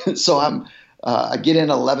break. So I get in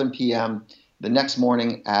at 11 p.m. The next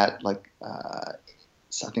morning at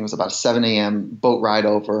I think it was about 7 a.m. boat ride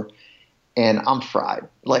over, and I'm fried.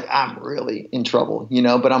 Like, I'm really in trouble,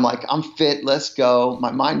 but I'm like, I'm fit. Let's go.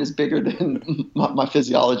 My mind is bigger than my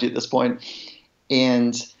physiology at this point.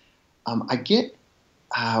 And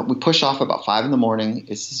we push off about 5 in the morning.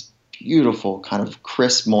 It's this beautiful kind of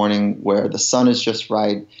crisp morning where the sun is just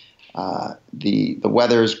right. The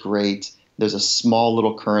weather is great. There's a small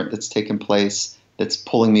little current that's taken place that's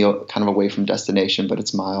pulling me kind of away from destination, but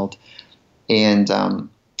it's mild. And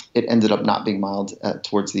it ended up not being mild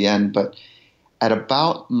towards the end. But at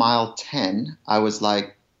about mile 10, I was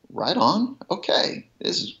like, right on. Okay,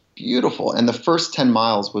 this is beautiful. And the first 10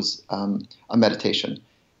 miles was a meditation,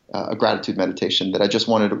 a gratitude meditation that I just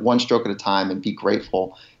wanted one stroke at a time and be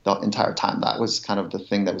grateful the entire time. That was kind of the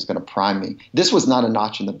thing that was going to prime me. This was not a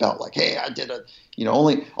notch in the belt. Like, hey, I did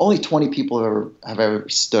only 20 people have ever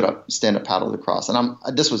stand up paddled across. And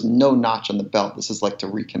this was no notch on the belt. This is like to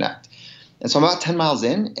reconnect. And so I'm about 10 miles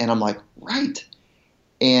in, and I'm like, right.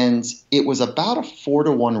 And it was about a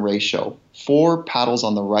 4-to-1 ratio, 4 paddles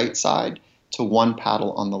on the right side to 1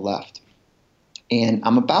 paddle on the left. And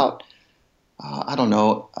I'm about,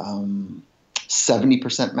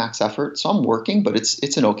 70% max effort. So I'm working, but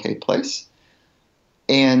it's an okay place.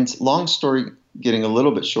 And long story getting a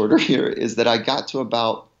little bit shorter here is that I got to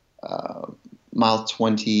about mile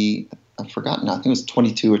 20, I've forgotten now, I think it was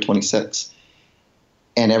 22 or 26,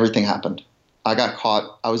 and everything happened. I got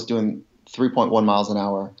caught. I was doing 3.1 miles an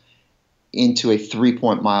hour into a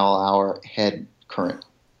 3-mile-an-hour head current.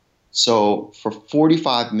 So for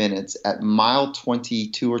 45 minutes at mile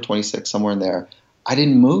 22 or 26, somewhere in there, I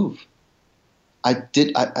didn't move. I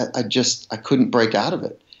couldn't break out of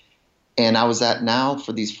it. And I was at now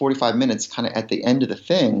for these 45 minutes, kind of at the end of the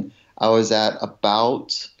thing, I was at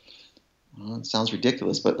about, it sounds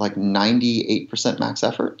ridiculous, but like 98% max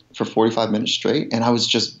effort for 45 minutes straight. And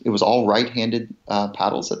it was all right-handed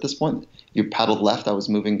paddles at this point. You paddled left, I was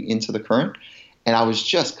moving into the current, and I was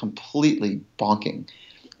just completely bonking.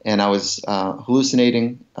 And I was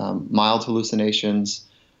hallucinating, mild hallucinations.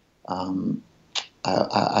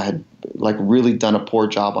 I had like really done a poor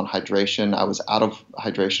job on hydration. I was out of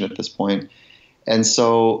hydration at this point. And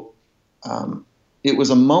so it was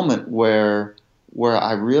a moment where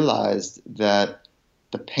I realized that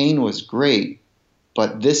the pain was great,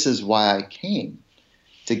 but this is why I came,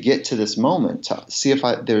 to get to this moment, to see if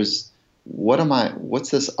what's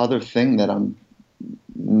this other thing that I'm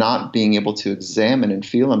not being able to examine and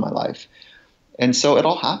feel in my life. And so it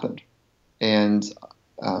all happened. And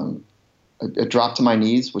I dropped to my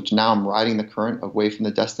knees, which now I'm riding the current away from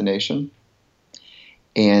the destination.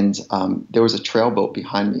 And there was a trail boat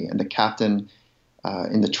behind me, and the captain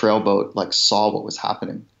in the trail boat saw what was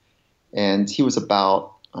happening. And he was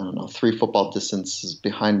about, 3 football distances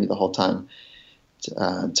behind me the whole time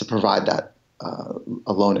to provide that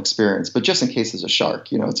alone experience. But just in case there's a shark,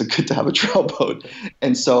 it's good to have a trail boat.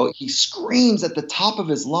 And so he screams at the top of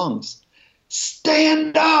his lungs,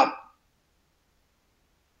 "Stand up!"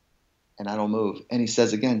 And I don't move. And he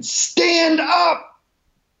says again, "Stand up!" I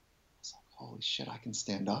was like, holy shit, I can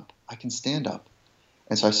stand up. I can stand up.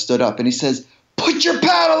 And so I stood up, and he says, "Put your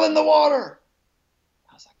paddle in the water."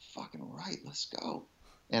 I was like, fucking right, let's go.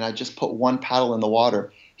 And I just put 1 paddle in the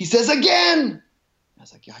water. He says, "Again!" I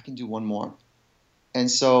was like, yeah, I can do 1 more. And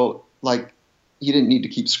so he didn't need to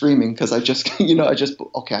keep screaming, because I just,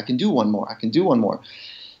 okay, I can do 1 more. I can do 1 more.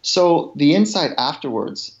 So the insight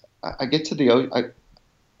afterwards, I get to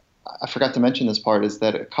I forgot to mention this part, is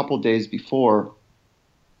that a couple days before,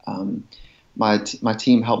 my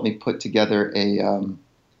team helped me put together they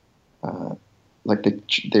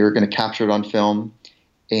were going to capture it on film,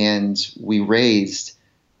 and we raised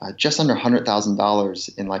just under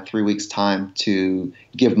 $100,000 in 3 weeks' time to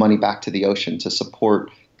give money back to the ocean to support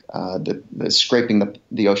the scraping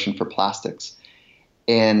the ocean for plastics.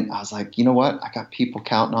 And I was like, you know what? I got people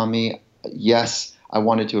counting on me. Yes, I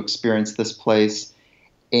wanted to experience this place.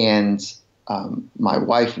 And my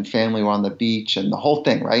wife and family were on the beach and the whole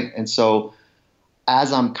thing, right? And so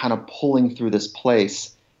as I'm kind of pulling through this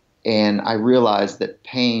place, and I realized that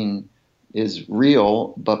pain is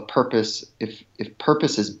real, but purpose, if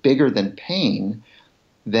purpose is bigger than pain,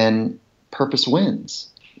 then purpose wins.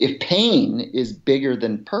 If pain is bigger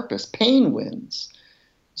than purpose, pain wins.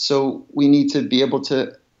 So we need to be able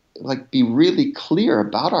to be really clear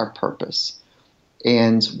about our purpose.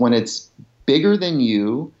 And when it's bigger than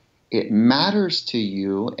you, it matters to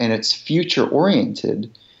you, and it's future oriented,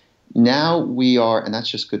 Now we are, and that's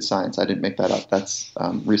just good science. I didn't make that up. That's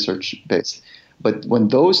research based. But when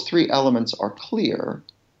those three elements are clear,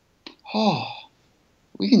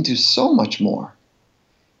 we can do so much more.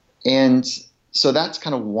 And so that's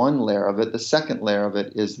kind of one layer of it. The second layer of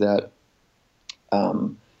it is that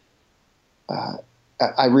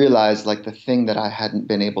I realized like the thing that I hadn't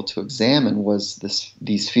been able to examine was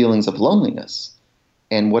these feelings of loneliness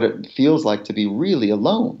and what it feels like to be really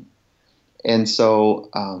alone. And so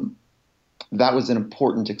that was an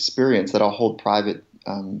important experience that I'll hold private,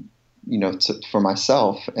 for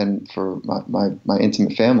myself and for my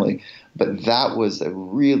intimate family. But that was a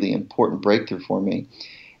really important breakthrough for me.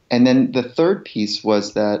 And then the third piece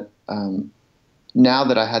was that now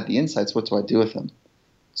that I had the insights, what do I do with them?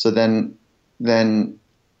 So then, and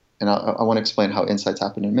I want to explain how insights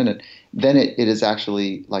happen in a minute. Then it is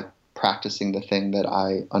actually like practicing the thing that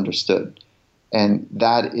I understood. And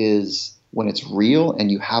that is when it's real and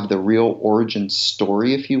you have the real origin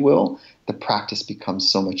story, if you will, the practice becomes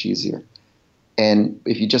so much easier. And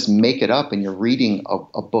if you just make it up and you're reading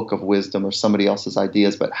a book of wisdom or somebody else's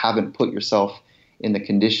ideas, but haven't put yourself in the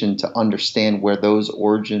condition to understand where those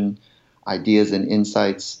origin ideas and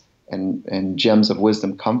insights and gems of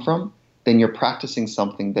wisdom come from, then you're practicing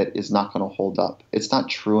something that is not going to hold up. It's not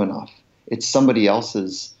true enough. It's somebody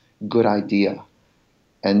else's good idea.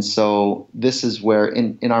 And so this is where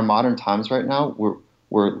in our modern times right now,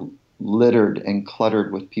 we're littered and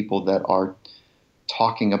cluttered with people that are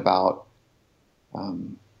talking about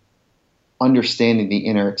understanding the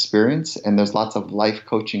inner experience. And there's lots of life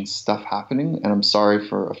coaching stuff happening. And I'm sorry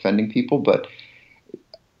for offending people, but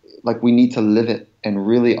like we need to live it and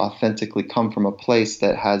really authentically come from a place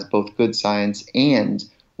that has both good science and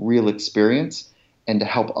real experience, and to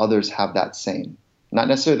help others have that same. Not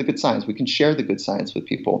necessarily the good science. We can share the good science with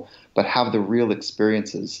people, but have the real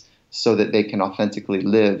experiences so that they can authentically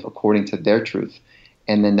live according to their truth.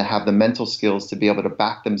 And then to have the mental skills to be able to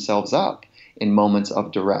back themselves up in moments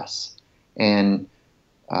of duress. And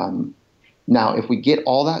now, if we get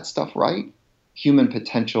all that stuff right, human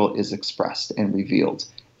potential is expressed and revealed.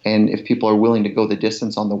 And if people are willing to go the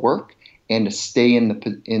distance on the work and to stay in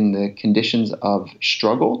the conditions of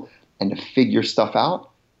struggle and to figure stuff out,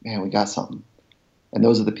 man, we got something. And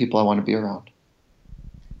those are the people I want to be around.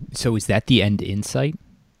 So is that the end insight,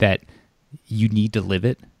 that you need to live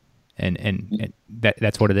it, and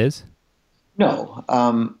that's what it is? No,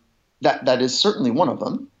 that is certainly one of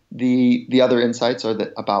them. The other insights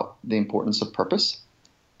are about the importance of purpose,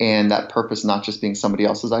 and that purpose not just being somebody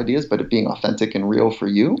else's ideas, but it being authentic and real for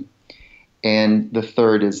you. And the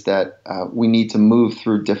third is that we need to move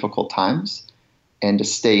through difficult times and to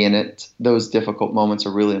stay in it. Those difficult moments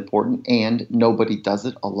are really important, and nobody does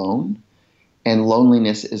it alone. And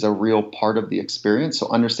loneliness is a real part of the experience. So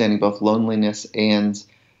understanding both loneliness and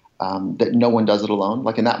that no one does it alone.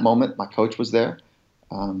 Like in that moment, my coach was there.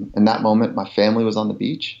 In that moment, my family was on the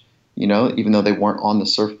beach, even though they weren't on the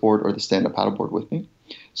surfboard or the stand-up paddleboard with me.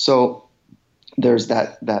 So there's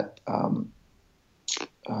that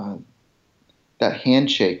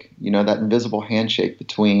handshake, that invisible handshake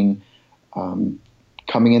between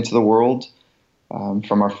coming into the world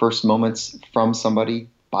from our first moments from somebody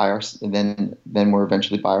and then we're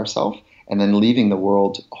eventually by ourselves, and then leaving the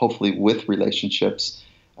world hopefully with relationships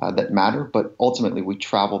that matter. But ultimately, we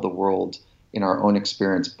travel the world in our own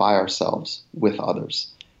experience by ourselves with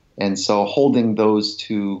others. And so holding those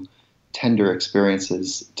two tender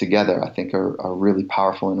experiences together, I think are really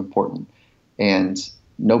powerful and important. And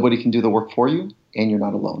nobody can do the work for you, and you're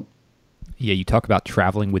not alone. Yeah, you talk about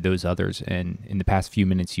traveling with those others, and in the past few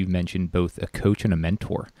minutes, you've mentioned both a coach and a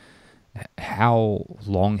mentor. How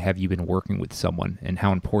long have you been working with someone, and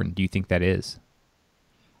how important do you think that is?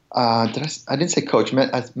 I didn't say coach,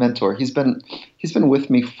 mentor. He's been with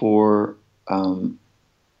me for. Did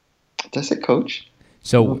I say coach?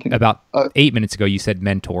 So about 8 minutes ago, you said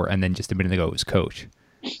mentor, and then just a minute ago it was coach.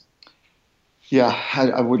 Yeah,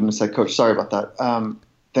 I wouldn't have said coach. Sorry about that.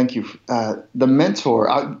 Thank you. The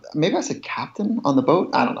mentor, maybe I said captain on the boat.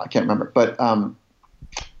 I don't know. I can't remember. But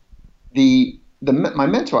my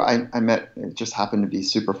mentor I met, it just happened to be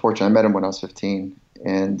super fortunate. I met him when I was 15,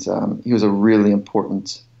 and he was a really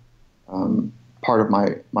important part of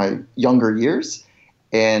my younger years.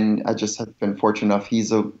 And I just have been fortunate enough.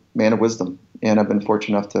 He's a man of wisdom, and I've been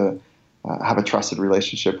fortunate enough to have a trusted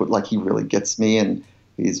relationship with. Like, he really gets me, and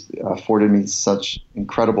he's afforded me such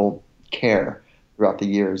incredible care throughout the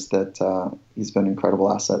years that he's been an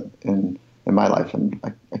incredible asset in my life, and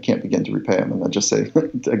I can't begin to repay him. And I just say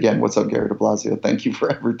again, what's up, Gary de Blasio? Thank you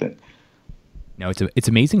for everything. No, it's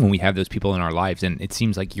amazing when we have those people in our lives, and it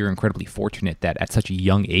seems like you're incredibly fortunate that at such a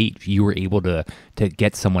young age you were able to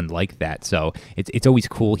get someone like that. So it's always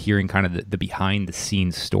cool hearing kind of the behind the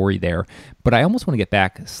scenes story there. But I almost want to get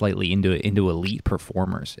back slightly into elite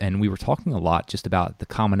performers, and we were talking a lot just about the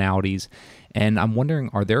commonalities. And I'm wondering,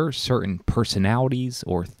 are there certain personalities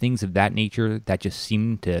or things of that nature that just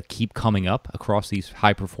seem to keep coming up across these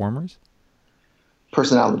high performers?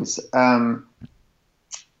 Personalities.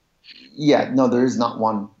 Yeah, no, there is not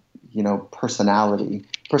one, personality.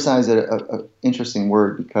 Personality is an interesting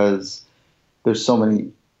word because there's so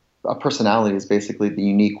many. A personality is basically the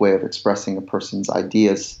unique way of expressing a person's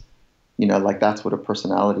ideas. Like that's what a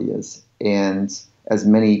personality is. And as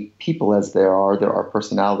many people as there are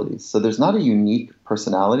personalities. So there's not a unique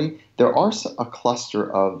personality. There are a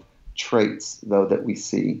cluster of traits, though, that we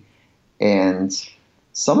see. And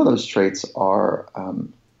some of those traits are,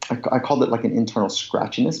 I called it like an internal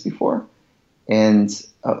scratchiness before. And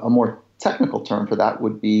a more technical term for that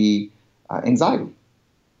would be anxiety.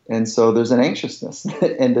 And so there's an anxiousness,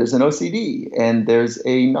 and there's an OCD, and there's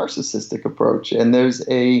a narcissistic approach, and there's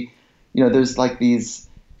there's like these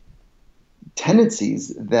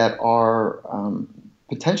tendencies that are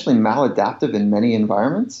potentially maladaptive in many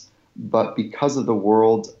environments, but because of the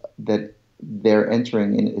world that they're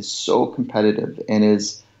entering in is so competitive and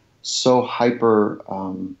is so hyper,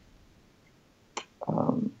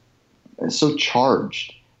 so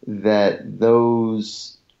charged that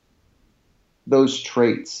those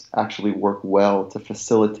traits actually work well to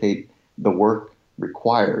facilitate the work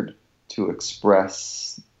required to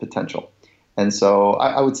express potential. And so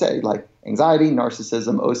I would say like anxiety,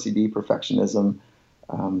 narcissism, OCD, perfectionism,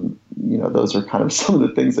 those are kind of some of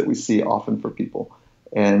the things that we see often for people.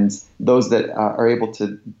 And those that are able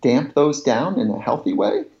to damp those down in a healthy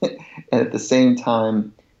way and at the same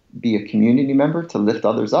time be a community member to lift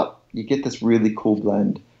others up, you get this really cool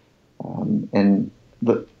blend. And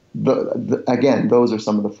again, those are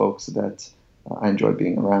some of the folks that I enjoy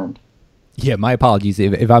being around. Yeah, my apologies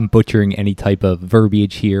if I'm butchering any type of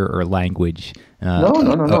verbiage here or language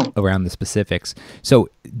No. around the specifics. So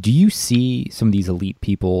do you see some of these elite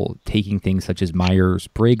people taking things such as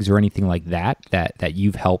Myers-Briggs or anything like that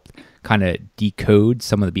you've helped kind of decode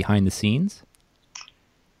some of the behind the scenes?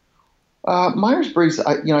 Myers-Briggs,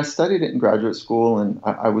 I studied it in graduate school, and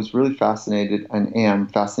I was really fascinated and am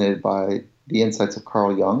fascinated by the insights of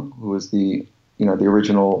Carl Jung, who was the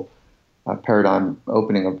original paradigm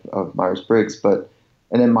opening of Myers-Briggs,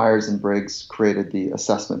 and then Myers and Briggs created the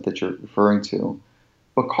assessment that you're referring to.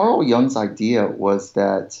 But Carl Jung's idea was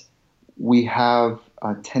that we have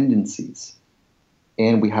tendencies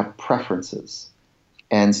and we have preferences,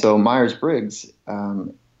 and so Myers-Briggs,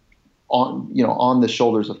 on the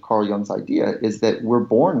shoulders of Carl Jung's idea, is that we're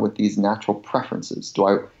born with these natural preferences. Do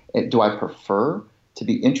I prefer to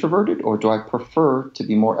be introverted, or do I prefer to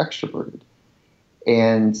be more extroverted?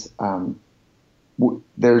 And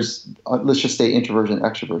there's, let's just say introversion,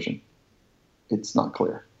 extroversion. It's not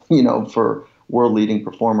clear. For world-leading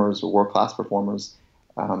performers or world-class performers,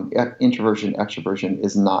 introversion, extroversion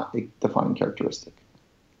is not a defining characteristic.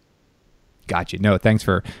 Gotcha. No, thanks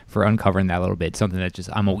for uncovering that a little bit. Something that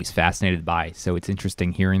I'm always fascinated by. So it's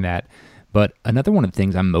interesting hearing that. But another one of the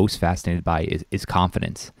things I'm most fascinated by is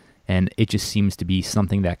confidence. And it just seems to be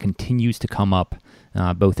something that continues to come up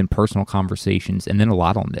both in personal conversations and then a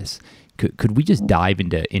lot on this. Could we just dive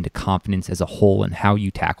into confidence as a whole and how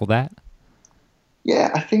you tackle that?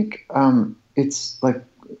 Yeah, I think it's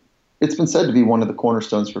been said to be one of the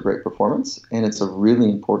cornerstones for great performance, and it's a really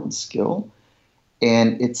important skill.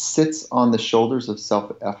 And it sits on the shoulders of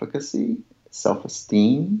self-efficacy,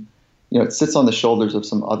 self-esteem. It sits on the shoulders of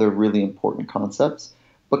some other really important concepts.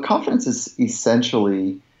 But confidence is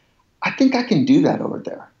essentially, I think I can do that over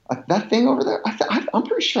there. That thing over there, I'm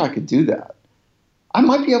pretty sure I could do that. I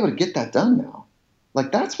might be able to get that done now.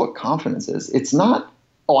 Like, that's what confidence is. It's not,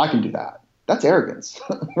 oh, I can do that. That's arrogance,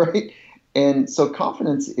 right? And so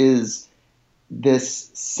confidence is this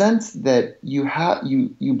sense that you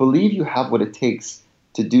believe you have what it takes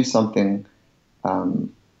to do something,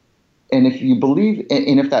 and if you believe,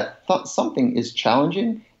 and if that something is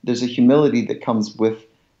challenging, there's a humility that comes with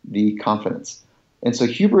the confidence. And so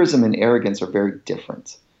hubrism and arrogance are very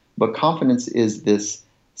different, but confidence is this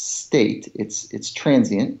state. It's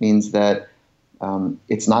transient, means that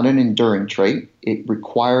it's not an enduring trait. It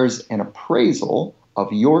requires an appraisal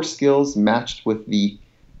of your skills matched with the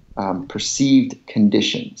perceived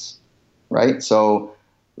conditions, right? So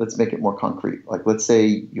let's make it more concrete. Like, let's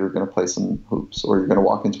say you're going to play some hoops, or you're going to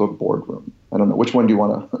walk into a boardroom. I don't know, which one do you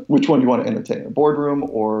want to entertain? A boardroom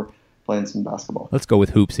or playing some basketball? Let's go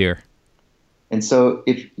with hoops here. And so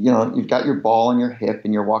if you've got your ball on your hip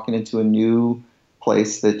and you're walking into a new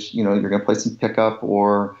place that you're going to play some pickup,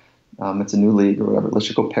 or it's a new league or whatever, let's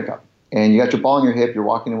just go pickup. And you got your ball on your hip, you're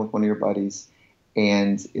walking in with one of your buddies,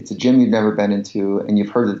 and it's a gym you've never been into, and you've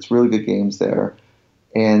heard that it's really good games there.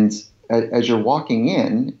 And as you're walking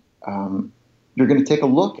in, you're going to take a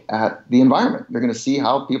look at the environment. You're going to see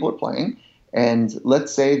how people are playing. And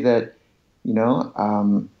let's say that, you're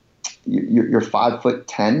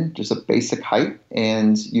 5'10", just a basic height,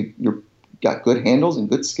 and you've got good handles and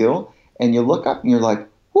good skill. And you look up and you're like,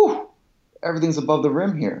 whew, everything's above the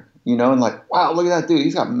rim here, and like, wow, look at that dude.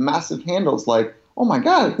 He's got massive handles. Like, oh my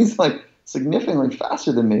God, he's like significantly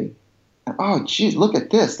faster than me. And, oh, geez, look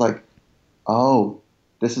at this. Like, oh,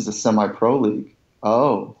 this is a semi-pro league.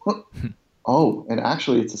 Oh, oh, and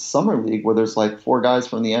actually it's a summer league where there's like 4 guys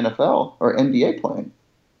from the NFL or NBA playing.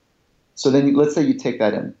 So then let's say you take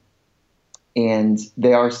that in, and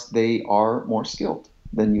they are more skilled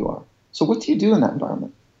than you are. So what do you do in that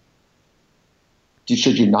environment?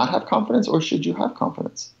 Should you not have confidence, or should you have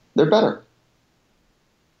confidence? They're better.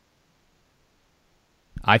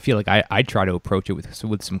 I feel like I'd try to approach it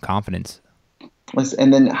with some confidence.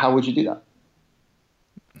 And then how would you do that?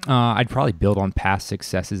 I'd probably build on past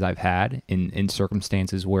successes I've had in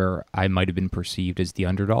circumstances where I might have been perceived as the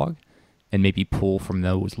underdog, and maybe pull from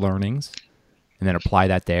those learnings and then apply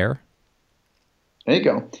that there. There you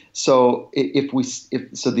go. So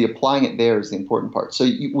the applying it there is the important part. So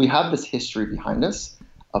we have this history behind us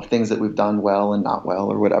of things that we've done well and not well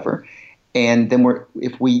or whatever. And then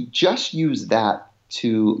if we just use that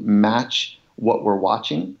to match what we're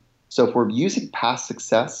watching. So if we're using past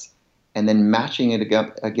success and then matching it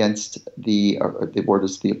against the word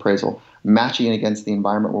is the appraisal, matching it against the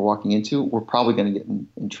environment we're walking into, we're probably going to get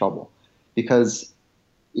in trouble, because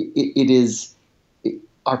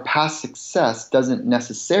our past success doesn't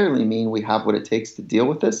necessarily mean we have what it takes to deal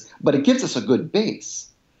with this, but it gives us a good base.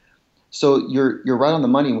 So you're right on the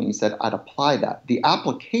money when you said I'd apply that. The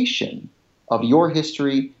application of your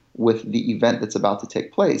history with the event that's about to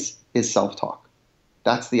take place is self-talk.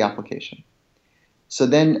 That's the application. So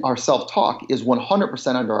then our self-talk is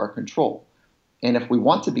 100% under our control. And if we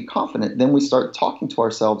want to be confident, then we start talking to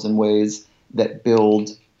ourselves in ways that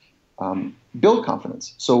build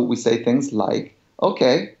confidence. So we say things like,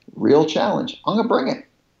 okay, real challenge. I'm going to bring it.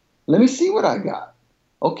 Let me see what I got.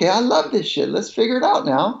 Okay, I love this shit. Let's figure it out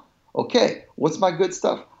now. Okay, what's my good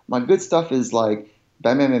stuff? My good stuff is like,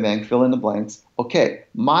 bang, bang, bang, bang, fill in the blanks. Okay,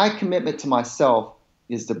 my commitment to myself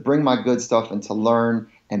is to bring my good stuff and to learn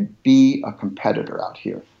and be a competitor out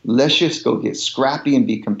here. Let's just go get scrappy and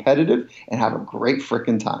be competitive and have a great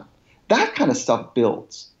freaking time. That kind of stuff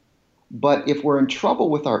builds. But if we're in trouble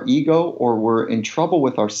with our ego, or we're in trouble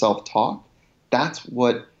with our self-talk, that's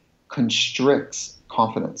what constricts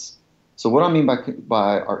confidence. So what I mean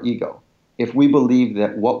by our ego, if we believe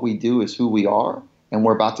that what we do is who we are, and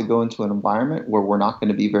we're about to go into an environment where we're not going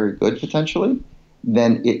to be very good potentially,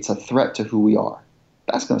 then it's a threat to who we are.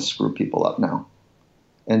 That's going to screw people up now.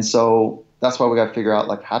 And so that's why we got to figure out,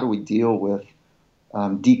 like, how do we deal with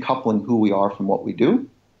decoupling who we are from what we do?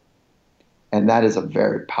 And that is a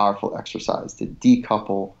very powerful exercise, to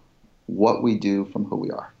decouple what we do from who we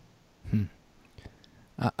are.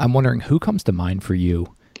 I'm wondering, who comes to mind for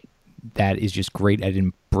you that is just great at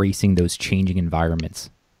embracing those changing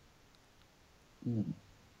environments? Boy,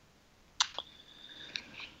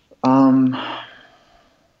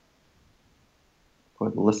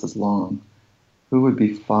 the list is long. Who would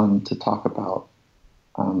be fun to talk about?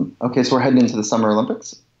 Okay, so we're heading into the Summer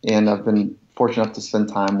Olympics, and I've been fortunate enough to spend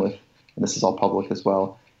time with, and this is all public as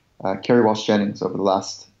well, Kerri Walsh Jennings over the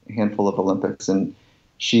last handful of Olympics, and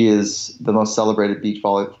she is the most celebrated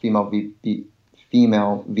female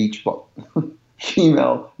beach volleyball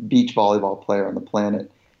player on the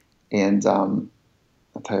planet. And I'll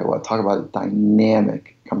tell you what, talk about a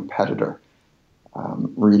dynamic competitor,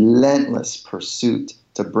 relentless pursuit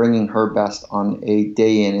to bringing her best on a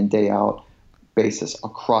day in and day out basis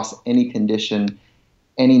across any condition,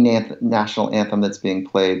 any national anthem that's being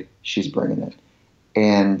played, she's bringing it.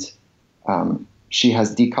 And she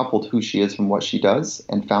has decoupled who she is from what she does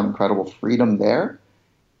and found incredible freedom there.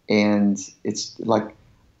 And it's like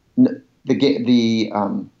the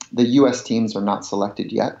U.S. teams are not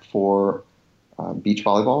selected yet for beach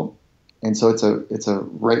volleyball, and so it's a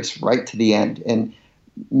race right to the end. And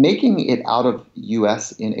making it out of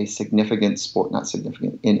U.S. in a significant sport, not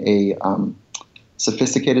significant, in a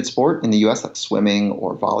sophisticated sport in the U.S. like swimming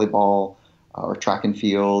or volleyball or track and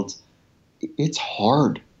field, it's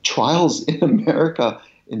hard. Trials in America,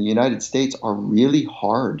 in the United States, are really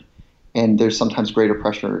hard. And there's sometimes greater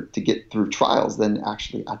pressure to get through trials than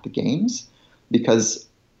actually at the games. because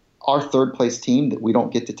our third place team that we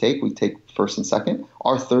don't get to take, we take first and second.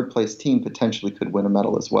 Our third place team potentially could win a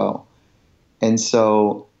medal as well. And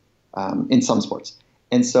so, in some sports.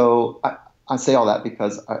 And so I say all that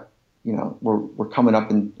because we're coming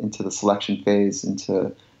up into the selection phase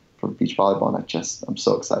for beach volleyball, and I'm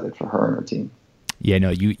so excited for her and her team. Yeah,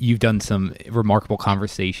 no, you've done some remarkable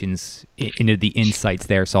conversations into the insights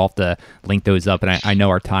there, so I'll have to link those up. And I know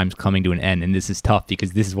our time's coming to an end, and this is tough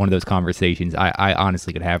because this is one of those conversations I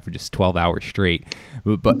honestly could have for just 12 hours straight.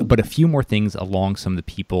 But a few more things along some of the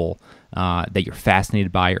people that you're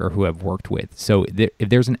fascinated by or who have worked with. So if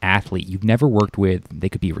there's an athlete you've never worked with, they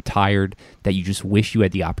could be retired, that you just wish you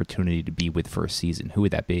had the opportunity to be with for a season, who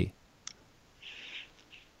would that be?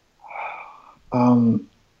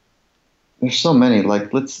 There's so many.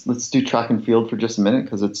 Like let's do track and field for just a minute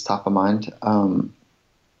because it's top of mind.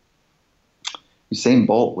 Usain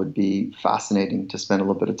Bolt would be fascinating to spend a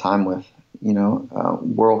little bit of time with.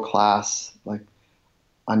 World class, like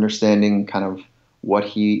understanding kind of what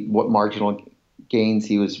marginal gains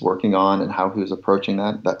he was working on and how he was approaching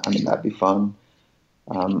that. That'd be fun.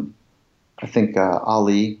 I think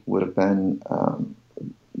Ali would have been.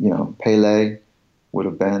 Pele would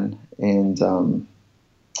have been, and.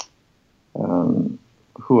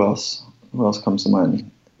 Who else? Who else comes to mind?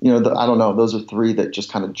 I don't know. Those are three that just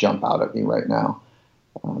kind of jump out at me right now.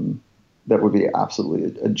 That would be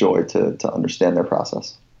absolutely a joy to understand their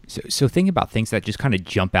process. So think about things that just kind of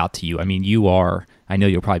jump out to you. I mean, I know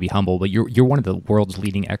you'll probably be humble, but you're one of the world's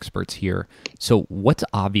leading experts here. So what's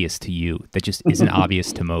obvious to you that just isn't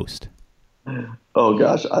obvious to most? Oh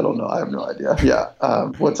gosh, I don't know. I have no idea. Yeah.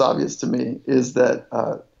 What's obvious to me is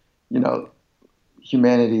that,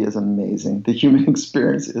 humanity is amazing. The human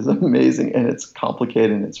experience is amazing, and it's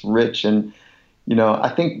complicated and it's rich. And I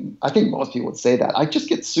think most people would say that. I just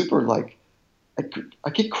get super I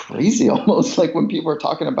get crazy almost like when people are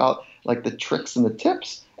talking about like the tricks and the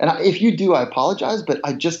tips. And if you do, I apologize, but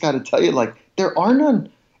I just got to tell you, like there are none,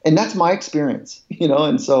 and that's my experience.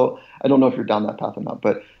 And so I don't know if you're down that path or not,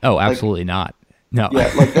 but absolutely not. No,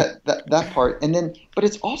 yeah, like that part, and then, but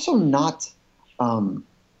it's also not.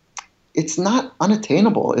 It's not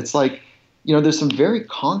unattainable. It's like, there's some very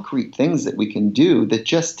concrete things that we can do that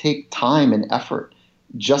just take time and effort.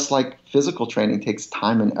 Just like physical training takes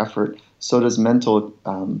time and effort, so does mental,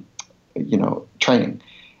 training.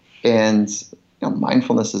 And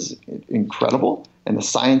mindfulness is incredible, and the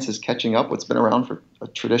science is catching up. What's been around for a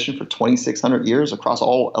tradition for 2,600 years across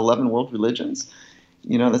all 11 world religions.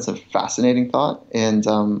 That's a fascinating thought.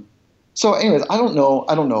 And so anyways, I don't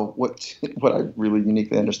know what I really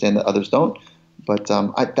uniquely understand that others don't, but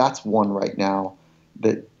that's one right now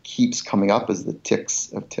that keeps coming up is the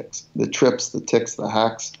ticks of ticks, the trips, the ticks, the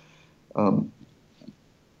hacks, all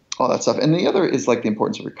that stuff. And the other is like the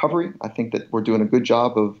importance of recovery. I think that we're doing a good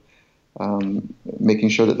job of making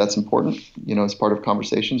sure that that's important, as part of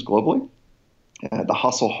conversations globally. The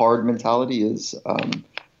hustle hard mentality is kind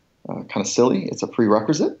of silly. It's a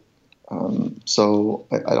prerequisite. So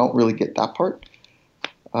I don't really get that part.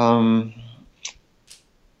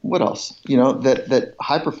 What else? That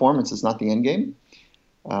high performance is not the end game.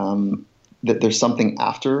 That there's something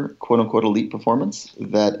after quote unquote elite performance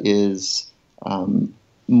that is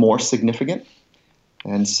more significant.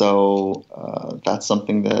 And so that's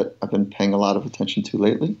something that I've been paying a lot of attention to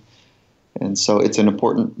lately. And so it's an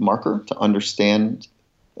important marker to understand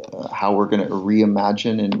how we're going to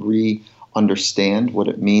reimagine and understand what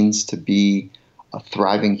it means to be a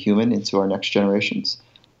thriving human into our next generations.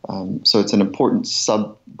 So it's an important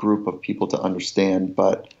subgroup of people to understand,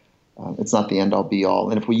 but it's not the end all be all.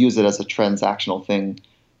 And if we use it as a transactional thing,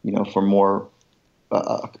 for more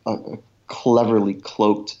a cleverly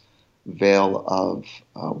cloaked veil of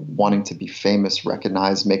wanting to be famous,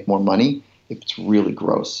 recognized, make more money, it's really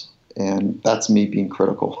gross. And that's me being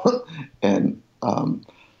critical. And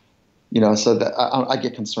so that I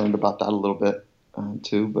get concerned about that a little bit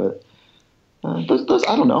too. But those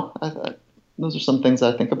I don't know. Those are some things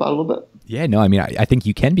I think about a little bit. Yeah, no, I mean, I think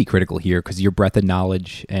you can be critical here because your breadth of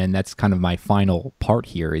knowledge, and that's kind of my final part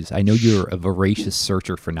here, is I know you're a voracious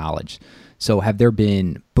searcher for knowledge. So have there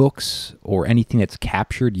been books or anything that's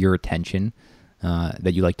captured your attention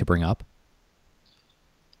that you like to bring up?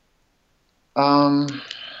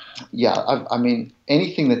 Yeah, I mean,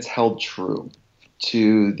 anything that's held true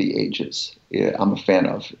to the ages, I'm a fan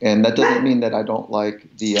of. And that doesn't mean that I don't like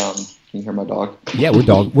the, can you hear my dog? Yeah,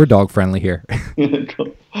 we're dog friendly here.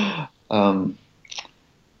 Cool.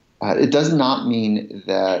 It does not mean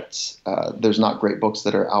that there's not great books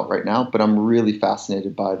that are out right now, but I'm really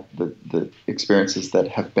fascinated by the experiences that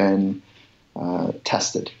have been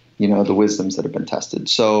tested, the wisdoms that have been tested.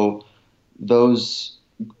 So, those,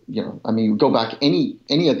 I mean, go back any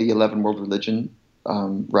of the 11 world religion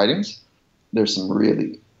writings, there's some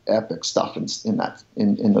really epic stuff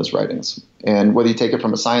in those writings. And whether you take it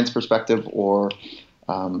from a science perspective or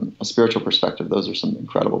a spiritual perspective, those are some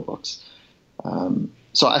incredible books.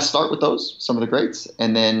 So I start with those, some of the greats,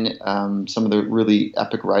 and then some of the really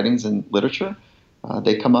epic writings in literature,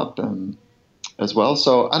 they come up as well.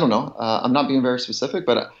 So I don't know. I'm not being very specific,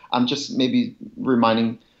 but I'm just maybe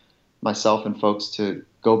reminding myself and folks to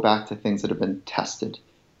go back to things that have been tested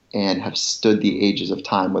and have stood the ages of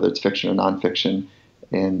time, whether it's fiction or nonfiction.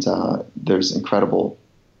 And there's incredible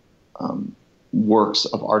works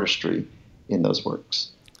of artistry in those works.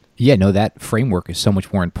 Yeah, no, that framework is so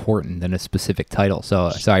much more important than a specific title.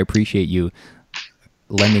 So I appreciate you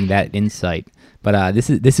lending that insight. But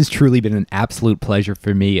this has truly been an absolute pleasure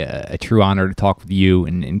for me, a true honor to talk with you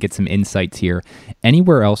and get some insights here.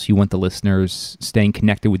 Anywhere else you want the listeners staying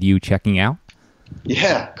connected with you, checking out?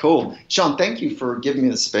 Yeah, cool. Sean, thank you for giving me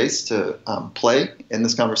the space to play in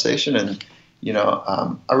this conversation. And,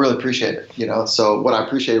 I really appreciate it. So what I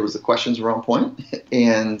appreciated was the questions were on point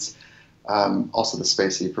and also the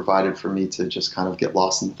space that you provided for me to just kind of get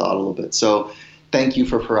lost in thought a little bit. So thank you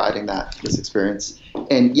for providing this experience.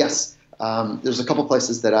 And yes, there's a couple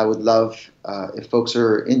places that I would love, if folks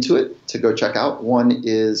are into it, to go check out. One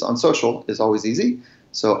is on social, is always easy.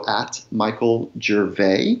 So at Michael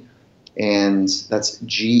Gervais, and that's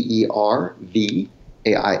GERVAIS.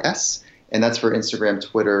 And that's for Instagram,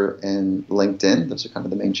 Twitter, and LinkedIn. Those are kind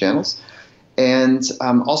of the main channels. And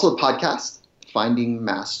also the podcast, Finding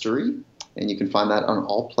Mastery. And you can find that on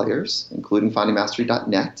all players, including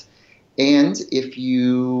findingmastery.net. And if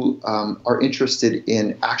you are interested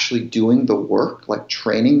in actually doing the work, like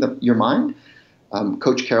training your mind,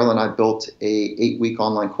 Coach Carroll and I built a 8-week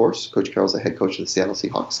online course. Coach Carroll's the head coach of the Seattle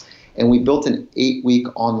Seahawks. And we built an 8-week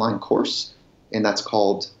online course, and that's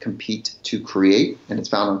called Compete to Create, and it's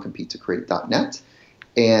found on competetocreate.net.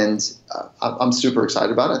 And I'm super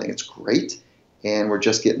excited about it. I think it's great, and we're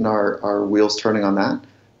just getting our wheels turning on that.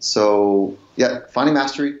 So yeah, Finding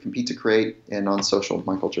Mastery, Compete to Create, and on social,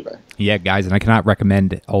 Michael Gervais. Yeah, guys, and I cannot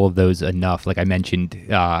recommend all of those enough. Like I mentioned,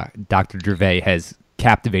 Dr. Gervais has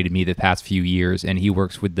captivated me the past few years, and he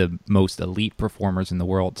works with the most elite performers in the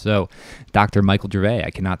world. So, Dr. Michael Gervais, I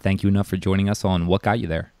cannot thank you enough for joining us on What Got You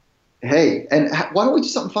There. Hey, and why don't we do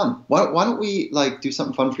something fun? Why don't we do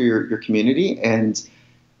something fun for your community and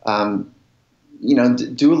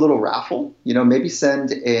do a little raffle? Maybe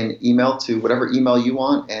send an email to whatever email you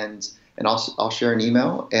want, and I'll share an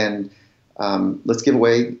email, and let's give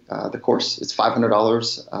away the course. It's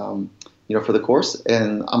 $500, for the course,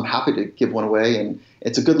 and I'm happy to give one away. And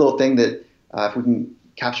it's a good little thing that if we can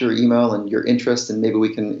capture your email and your interest, and maybe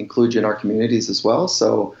we can include you in our communities as well.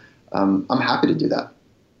 So I'm happy to do that.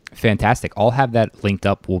 Fantastic. I'll have that linked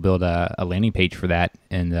up. We'll build a landing page for that,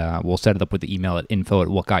 and we'll set it up with the email at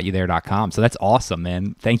info@whatgotyouthere.com. So that's awesome,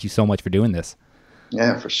 man. Thank you so much for doing this.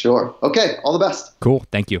 Yeah, for sure. Okay, all the best. Cool.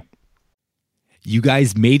 Thank you. You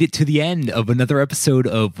guys made it to the end of another episode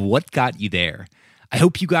of What Got You There. I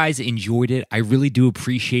hope you guys enjoyed it. I really do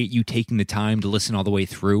appreciate you taking the time to listen all the way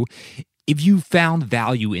through. If you found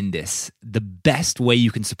value in this, the best way you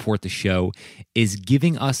can support the show is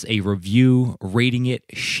giving us a review, rating it,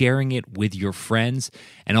 sharing it with your friends,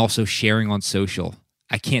 and also sharing on social.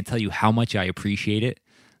 I can't tell you how much I appreciate it.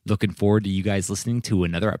 Looking forward to you guys listening to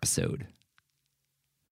another episode.